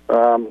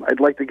 I'd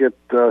like to get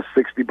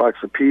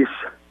 $60 a piece.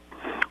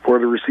 For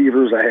the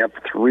receivers, I have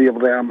 3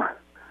 of them.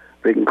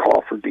 They can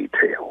call for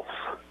details.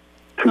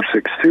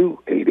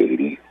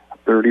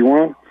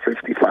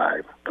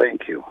 262-880-3155.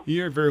 Thank you.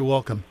 You're very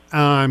welcome.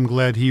 I'm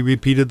glad he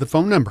repeated the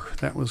phone number.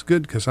 That was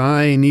good because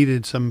I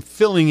needed some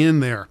filling in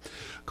there.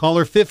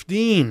 Caller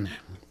 15.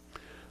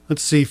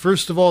 Let's see.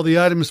 First of all, the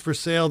items for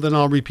sale, then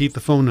I'll repeat the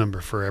phone number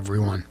for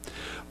everyone.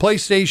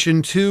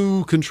 PlayStation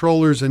 2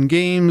 controllers and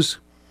games,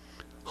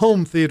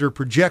 home theater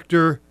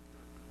projector,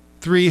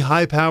 3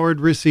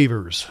 high-powered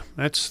receivers.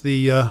 That's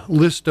the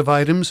list of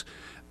items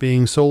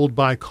being sold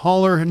by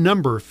caller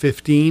number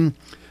 15,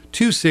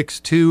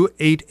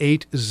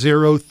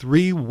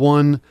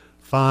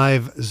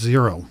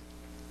 262-880-3150.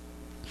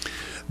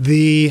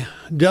 The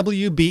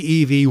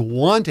WBEV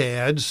Want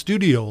Ad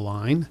studio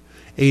line,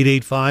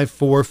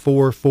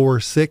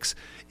 885-4446,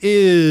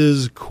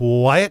 is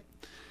quiet.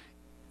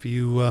 If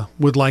you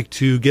would like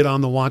to get on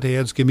the Want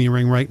Ads, give me a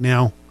ring right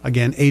now.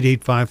 Again,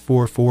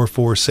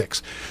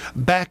 885-4446.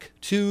 Back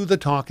to the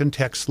talk and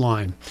text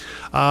line.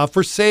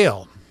 For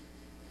sale,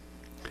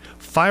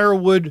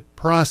 firewood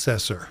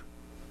processor.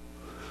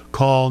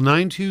 Call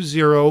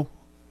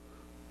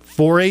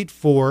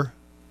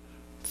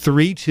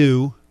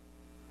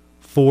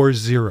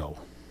 920-484-3240.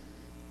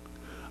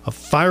 A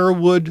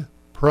firewood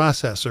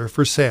processor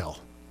for sale.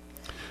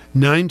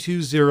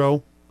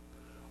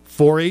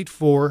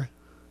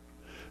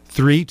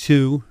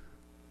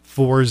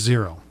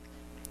 920-484-3240.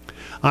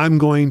 I'm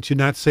going to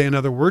not say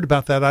another word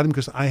about that item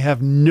because I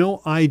have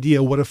no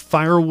idea what a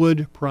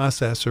firewood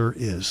processor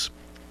is.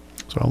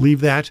 So I'll leave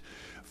that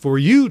for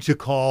you to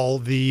call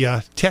the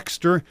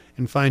texter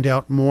and find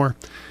out more.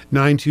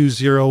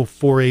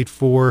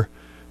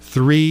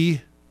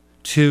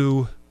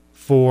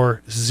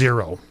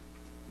 920-484-3240.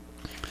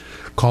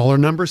 Caller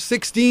number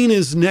 16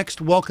 is next.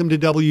 Welcome to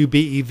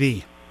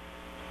WBEV.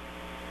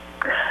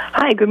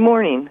 Hi, good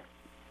morning.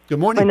 Good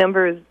morning. My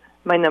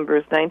number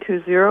is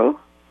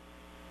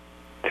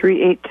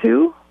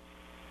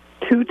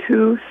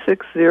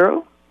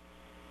 920-382-2260.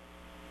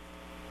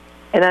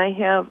 And I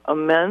have a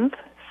men's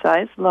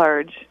size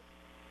large,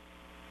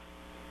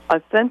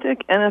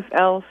 authentic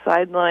NFL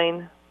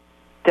sideline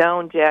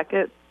down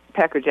jacket,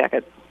 Packer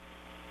jacket.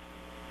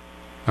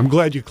 I'm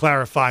glad you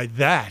clarified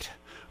that.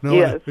 No,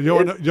 yes, you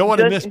don't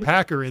want to miss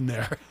Packer in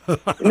there.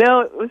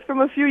 No, it was from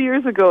a few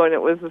years ago, and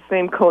it was the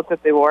same coat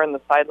that they wore on the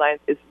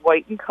sidelines. It's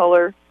white in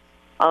color,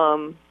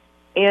 and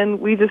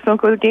we just don't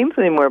go to games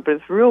anymore, but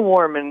it's real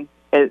warm, and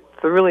it's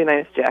a really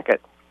nice jacket.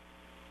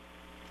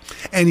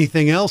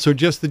 Anything else, or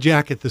just the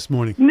jacket this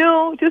morning?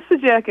 No, just the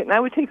jacket, and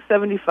I would take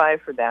 $75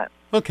 for that.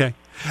 Okay.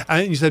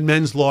 You said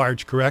men's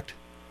large, correct?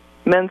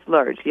 Men's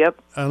large, yep.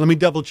 Let me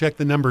double-check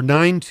the number,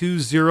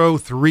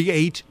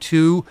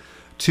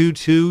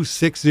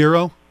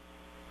 920-382-2260.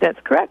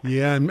 That's correct.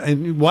 Yeah,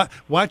 and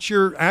watch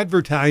your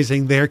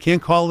advertising there.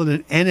 Can't call it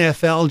an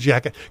NFL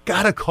jacket.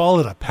 Got to call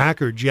it a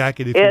Packer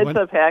jacket. It's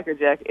a Packer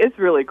jacket. It's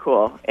really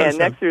cool. And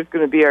next year's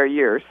going to be our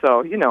year,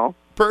 so,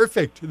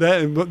 Perfect.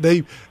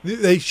 They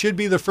should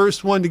be the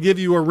first one to give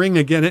you a ring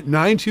again at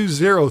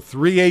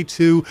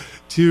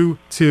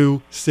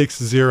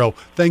 920-382-2260.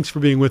 Thanks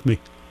for being with me.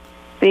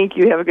 Thank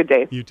you. Have a good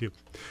day. You too.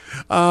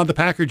 The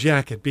Packer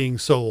jacket being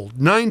sold,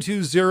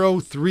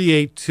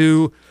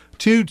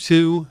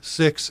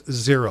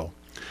 920-382-2260.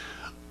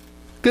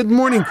 Good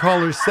morning,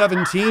 caller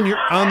 17. You're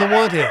on the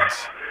Want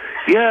Ads.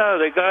 Yeah,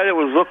 the guy that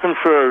was looking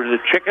for the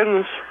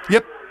chickens.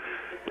 Yep.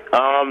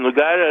 The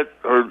guy that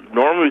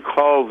normally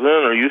calls in,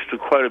 or used to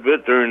quite a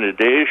bit during the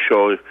day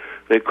show,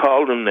 they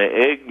called him the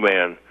Egg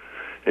Man.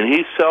 And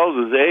he sells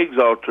his eggs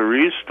out to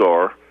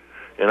Restore.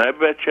 And I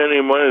bet you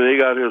any money they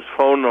got his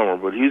phone number.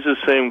 But he's the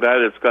same guy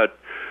that's got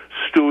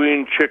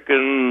stewing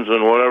chickens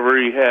and whatever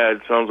he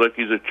had. Sounds like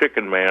he's a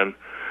chicken man.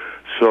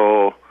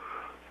 So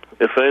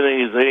if anything,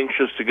 he's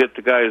anxious to get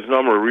the guy's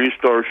number.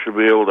 Restore should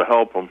be able to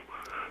help him.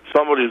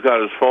 Somebody's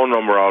got his phone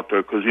number out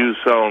there because he was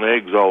selling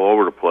eggs all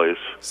over the place.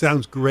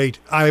 Sounds great.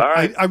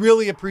 I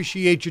really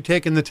appreciate you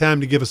taking the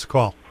time to give us a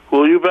call.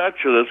 Well, you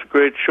betcha. That's a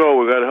great show.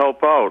 We got to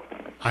help out.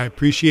 I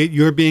appreciate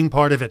your being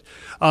part of it.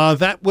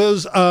 That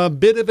was a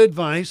bit of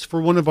advice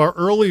for one of our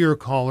earlier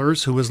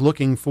callers who was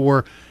looking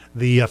for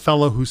the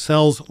fellow who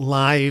sells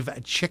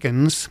live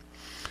chickens.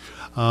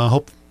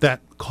 Hope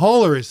that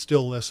caller is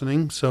still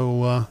listening.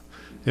 So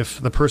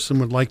if the person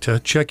would like to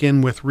check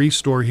in with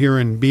Restore here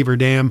in Beaver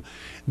Dam,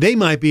 they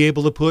might be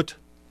able to put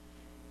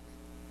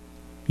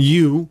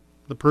you,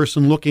 the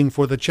person looking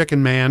for the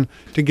chicken man,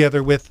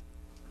 together with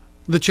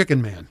the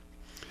chicken man.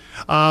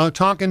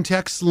 Talk and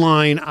text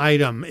line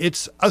item.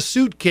 It's a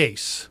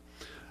suitcase.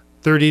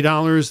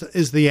 $30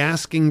 is the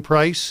asking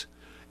price.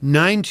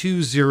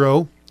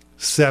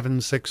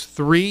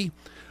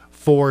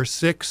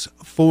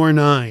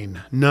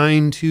 920-763-4649.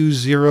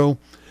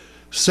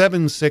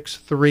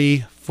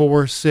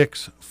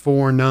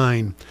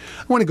 920-763-4649.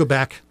 I want to go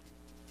back.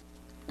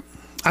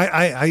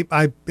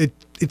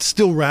 It's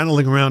still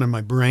rattling around in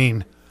my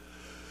brain.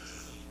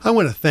 I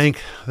want to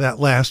thank that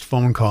last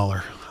phone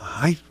caller.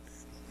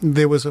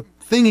 There was a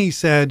thing he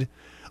said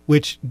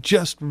which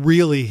just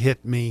really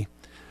hit me.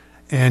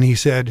 And he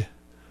said,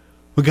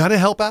 we got to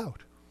help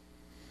out.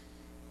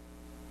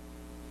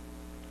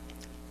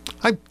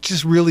 I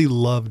just really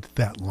loved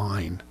that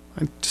line.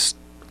 In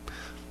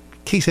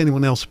case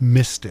anyone else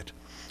missed it,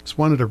 just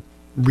wanted to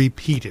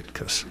repeat it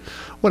because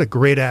what a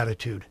great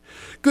attitude.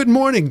 Good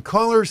morning,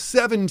 caller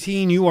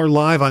 17. You are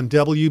live on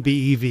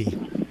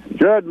WBEV.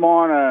 Good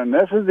morning.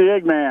 This is the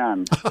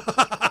Eggman.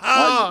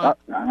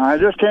 I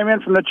just came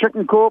in from the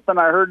chicken coop, and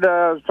I heard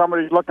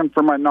somebody's looking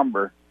for my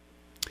number.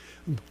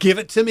 Give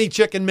it to me,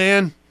 chicken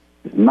man.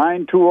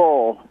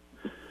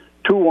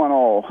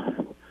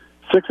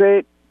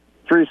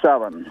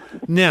 920-210-6837.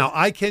 Now,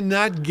 I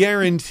cannot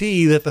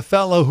guarantee that the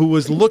fellow who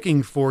was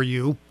looking for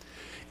you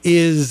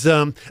is...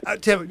 why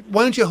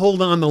don't you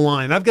hold on the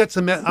line? I've got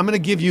some... I'm going to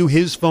give you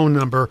his phone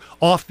number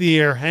off the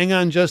air. Hang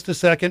on just a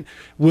second.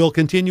 We'll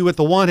continue with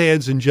the want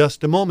ads in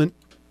just a moment.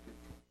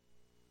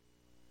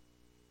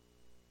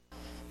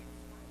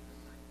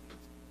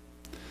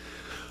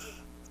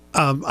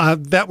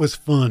 That was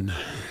fun.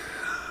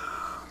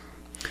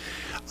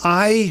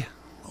 I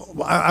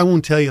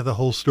won't tell you the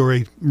whole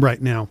story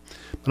right now,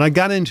 but I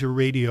got into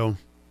radio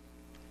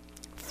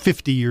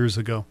 50 years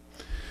ago.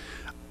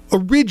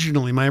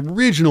 Originally, my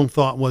original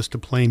thought was to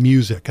play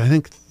music. I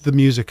think the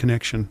Music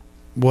Connection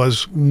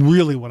was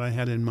really what I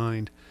had in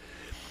mind.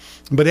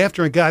 But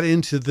after I got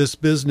into this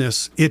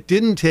business, it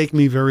didn't take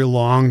me very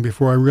long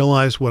before I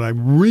realized what I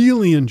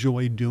really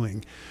enjoyed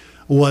doing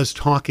was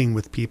talking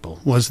with people,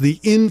 was the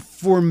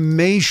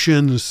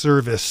information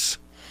service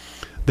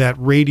that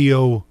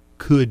radio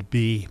could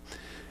be.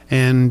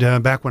 And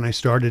back when I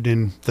started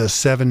in the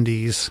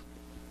 70s,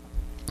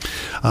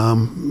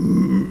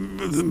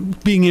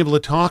 being able to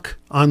talk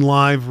on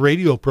live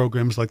radio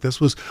programs like this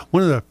was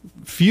one of the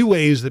few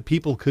ways that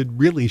people could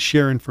really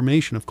share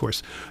information. Of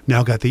course,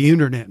 now got the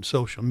internet and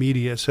social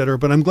media, etc.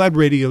 But I'm glad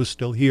radio is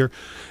still here,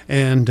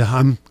 and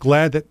I'm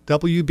glad that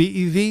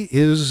WBEV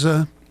is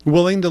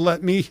willing to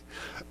let me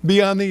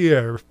be on the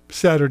air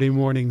Saturday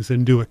mornings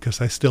and do it because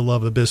I still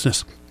love the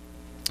business.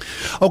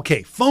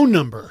 Okay, phone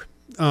number.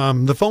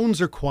 The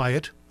phones are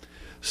quiet.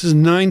 This is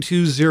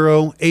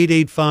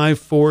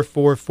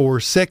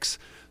 920-885-4446.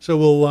 So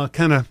we'll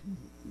kind of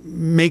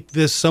make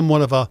this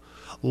somewhat of a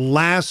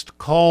last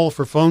call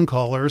for phone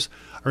callers.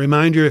 A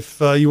reminder,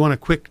 if you want to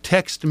quick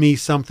text me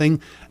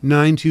something,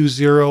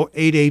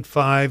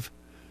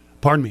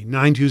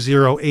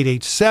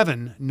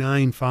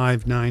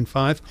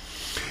 920-887-9595.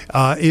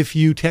 If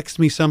you text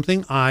me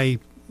something, I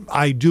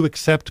do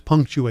accept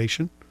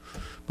punctuation,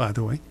 by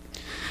the way.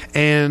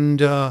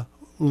 And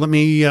let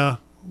me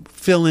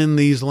fill in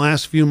these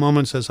last few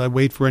moments as I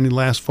wait for any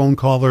last phone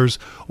callers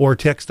or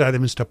text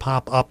items to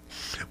pop up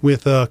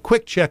with a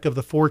quick check of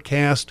the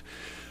forecast.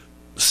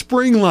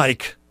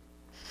 Spring-like.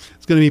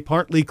 It's going to be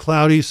partly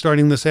cloudy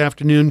starting this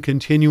afternoon,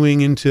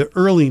 continuing into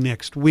early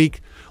next week.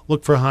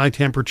 Look for high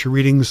temperature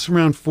readings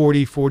around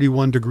 40,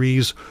 41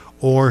 degrees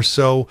or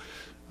so,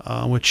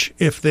 which,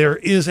 if there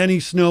is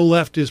any snow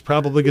left, is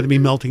probably going to be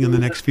melting in the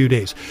next few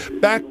days.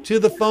 Back to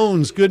the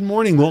phones. Good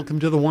morning. Welcome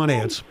to the Want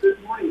Ads.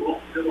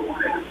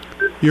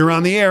 You're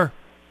on the air.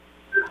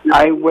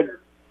 I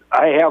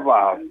have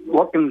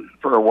looking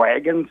for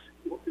wagons,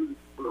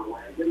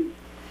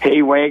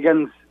 hay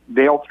wagons,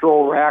 bale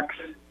throw racks.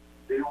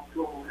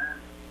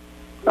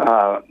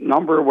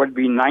 Number would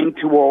be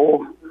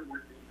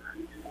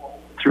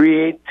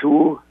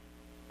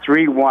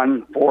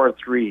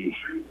 920-382-3143.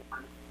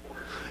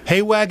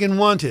 Hay wagon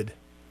wanted.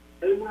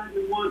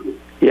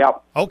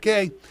 Yep.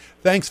 Okay.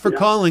 Thanks for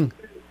calling.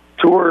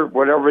 Tour,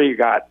 whatever you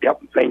got.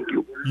 Yep, thank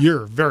you.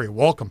 You're very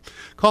welcome.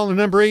 Caller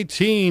number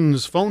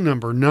 18's phone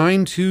number,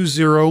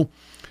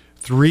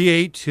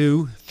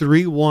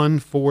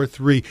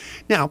 920-382-3143.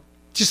 Now,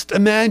 just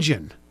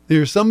imagine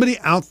there's somebody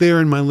out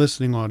there in my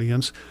listening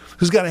audience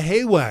who's got a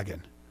hay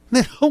wagon.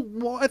 They don't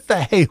want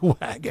the hay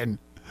wagon.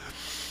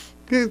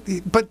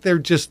 But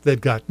they've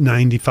got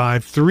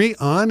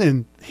 95.3 on,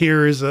 and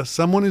here is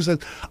someone who says,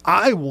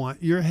 I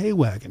want your hay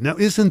wagon. Now,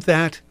 isn't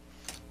that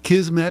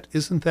Kismet.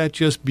 Isn't that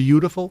just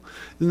beautiful?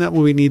 Isn't that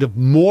what we need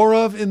more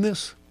of in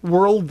this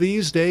world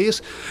these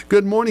days?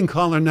 Good morning,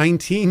 caller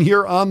 19.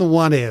 You're on the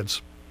Want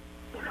Ads.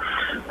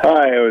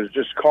 Hi, I was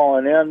just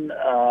calling in.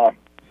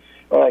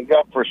 What I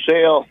got for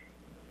sale,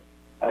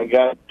 I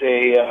got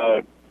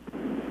a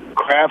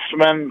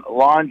Craftsman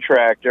lawn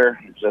tractor.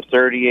 It's a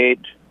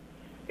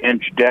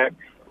 38-inch deck,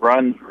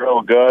 runs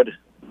real good.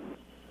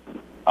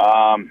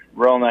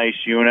 Real nice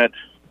unit.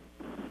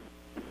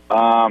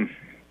 And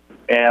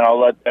I'll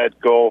let that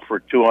go for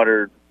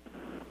 $200.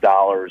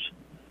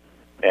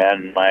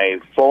 And my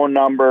phone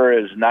number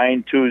is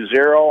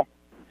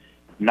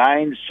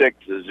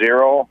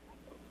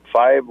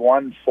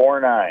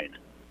 920-960-5149.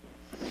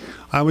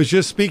 I was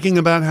just speaking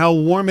about how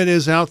warm it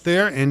is out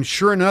there, and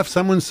sure enough,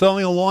 someone's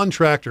selling a lawn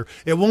tractor.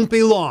 It won't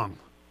be long.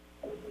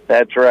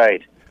 That's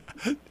right.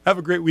 Have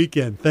a great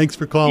weekend. Thanks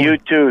for calling. You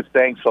too.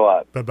 Thanks a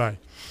lot. Bye-bye.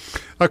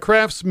 A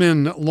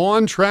Craftsman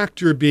lawn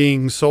tractor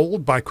being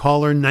sold by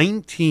caller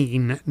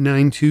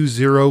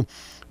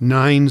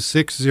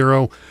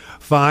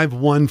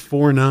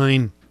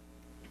 19-920-960-5149.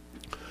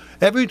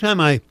 Every time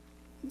I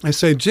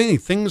say, gee,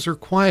 things are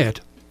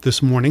quiet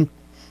this morning,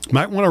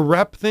 might want to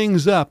wrap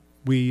things up.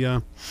 We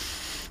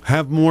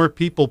have more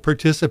people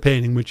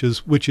participating, which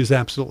is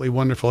absolutely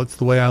wonderful. It's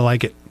the way I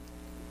like it.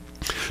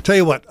 Tell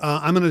you what,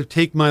 I'm going to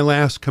take my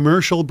last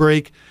commercial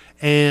break,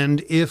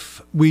 and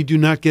if we do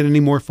not get any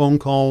more phone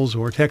calls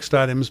or text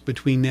items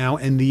between now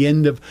and the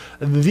end of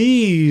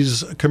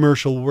these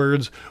commercial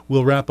words,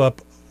 we'll wrap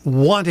up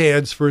Want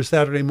Ads for a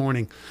Saturday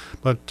morning.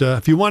 But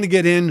if you want to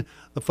get in,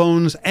 the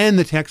phones and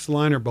the text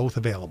line are both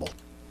available.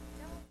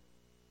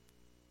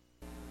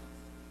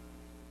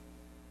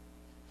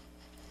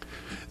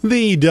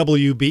 The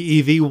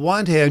WBEV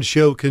Want Ad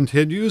Show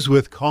continues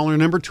with caller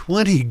number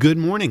 20. Good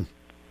morning.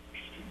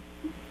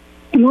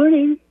 Good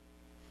morning.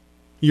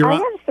 You're I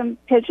have some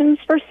pigeons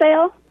for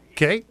sale.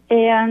 Okay.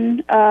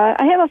 And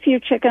I have a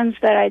few chickens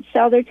that I'd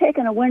sell. They're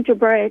taking a winter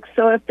break,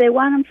 so if they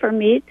want them for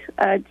meat,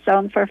 I'd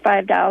sell them for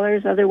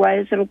 $5.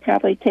 Otherwise, it'll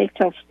probably take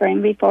till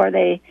spring before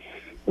they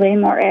lay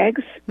more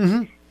eggs.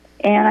 Mm-hmm.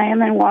 And I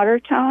am in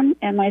Watertown,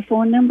 and my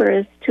phone number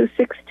is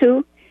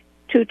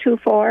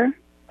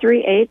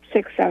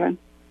 262-224-3867.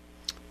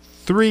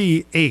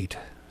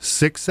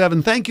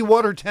 3867. Thank you,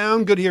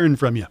 Watertown. Good hearing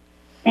from you.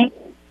 Thanks.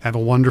 Have a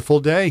wonderful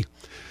day.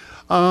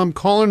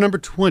 Caller number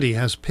 20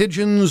 has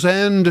pigeons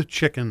and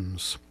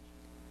chickens.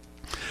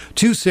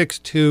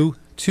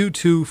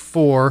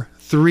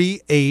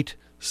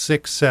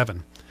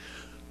 262-224-3867.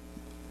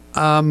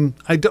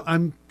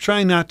 I'm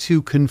trying not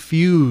to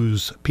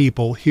confuse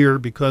people here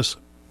because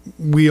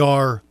we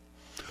are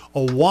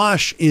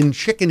awash in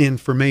chicken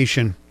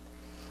information.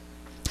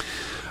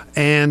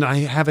 And I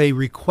have a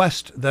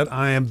request that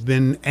I have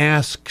been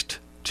asked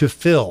to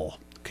fill.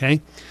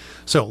 Okay.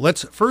 So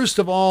let's first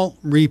of all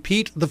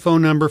repeat the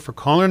phone number for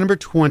caller number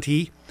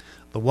 20,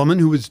 the woman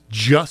who is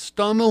just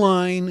on the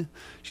line.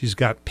 She's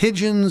got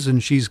pigeons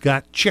and she's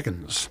got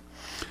chickens.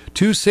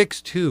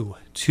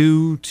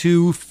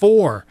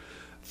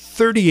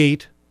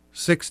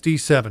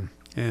 262-224-3867.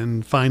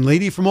 And fine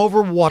lady from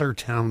over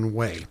Watertown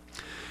Way.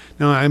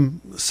 Now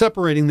I'm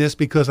separating this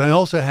because I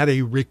also had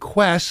a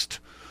request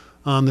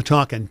on the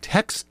talk and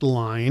text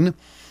line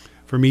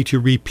for me to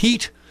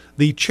repeat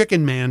the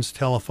Chicken Man's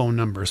telephone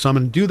number. So I'm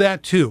going to do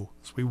that too.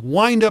 So we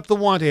wind up the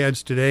Want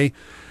Ads today,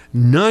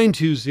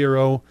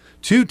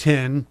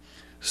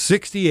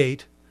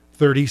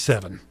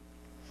 920-210-6837.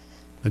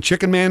 The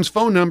Chicken Man's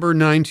phone number,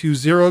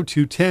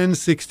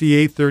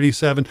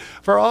 920-210-6837.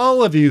 For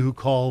all of you who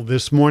called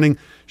this morning,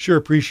 sure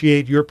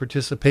appreciate your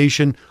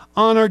participation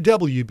on our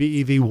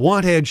WBEV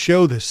Want Ad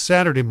show this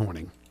Saturday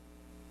morning.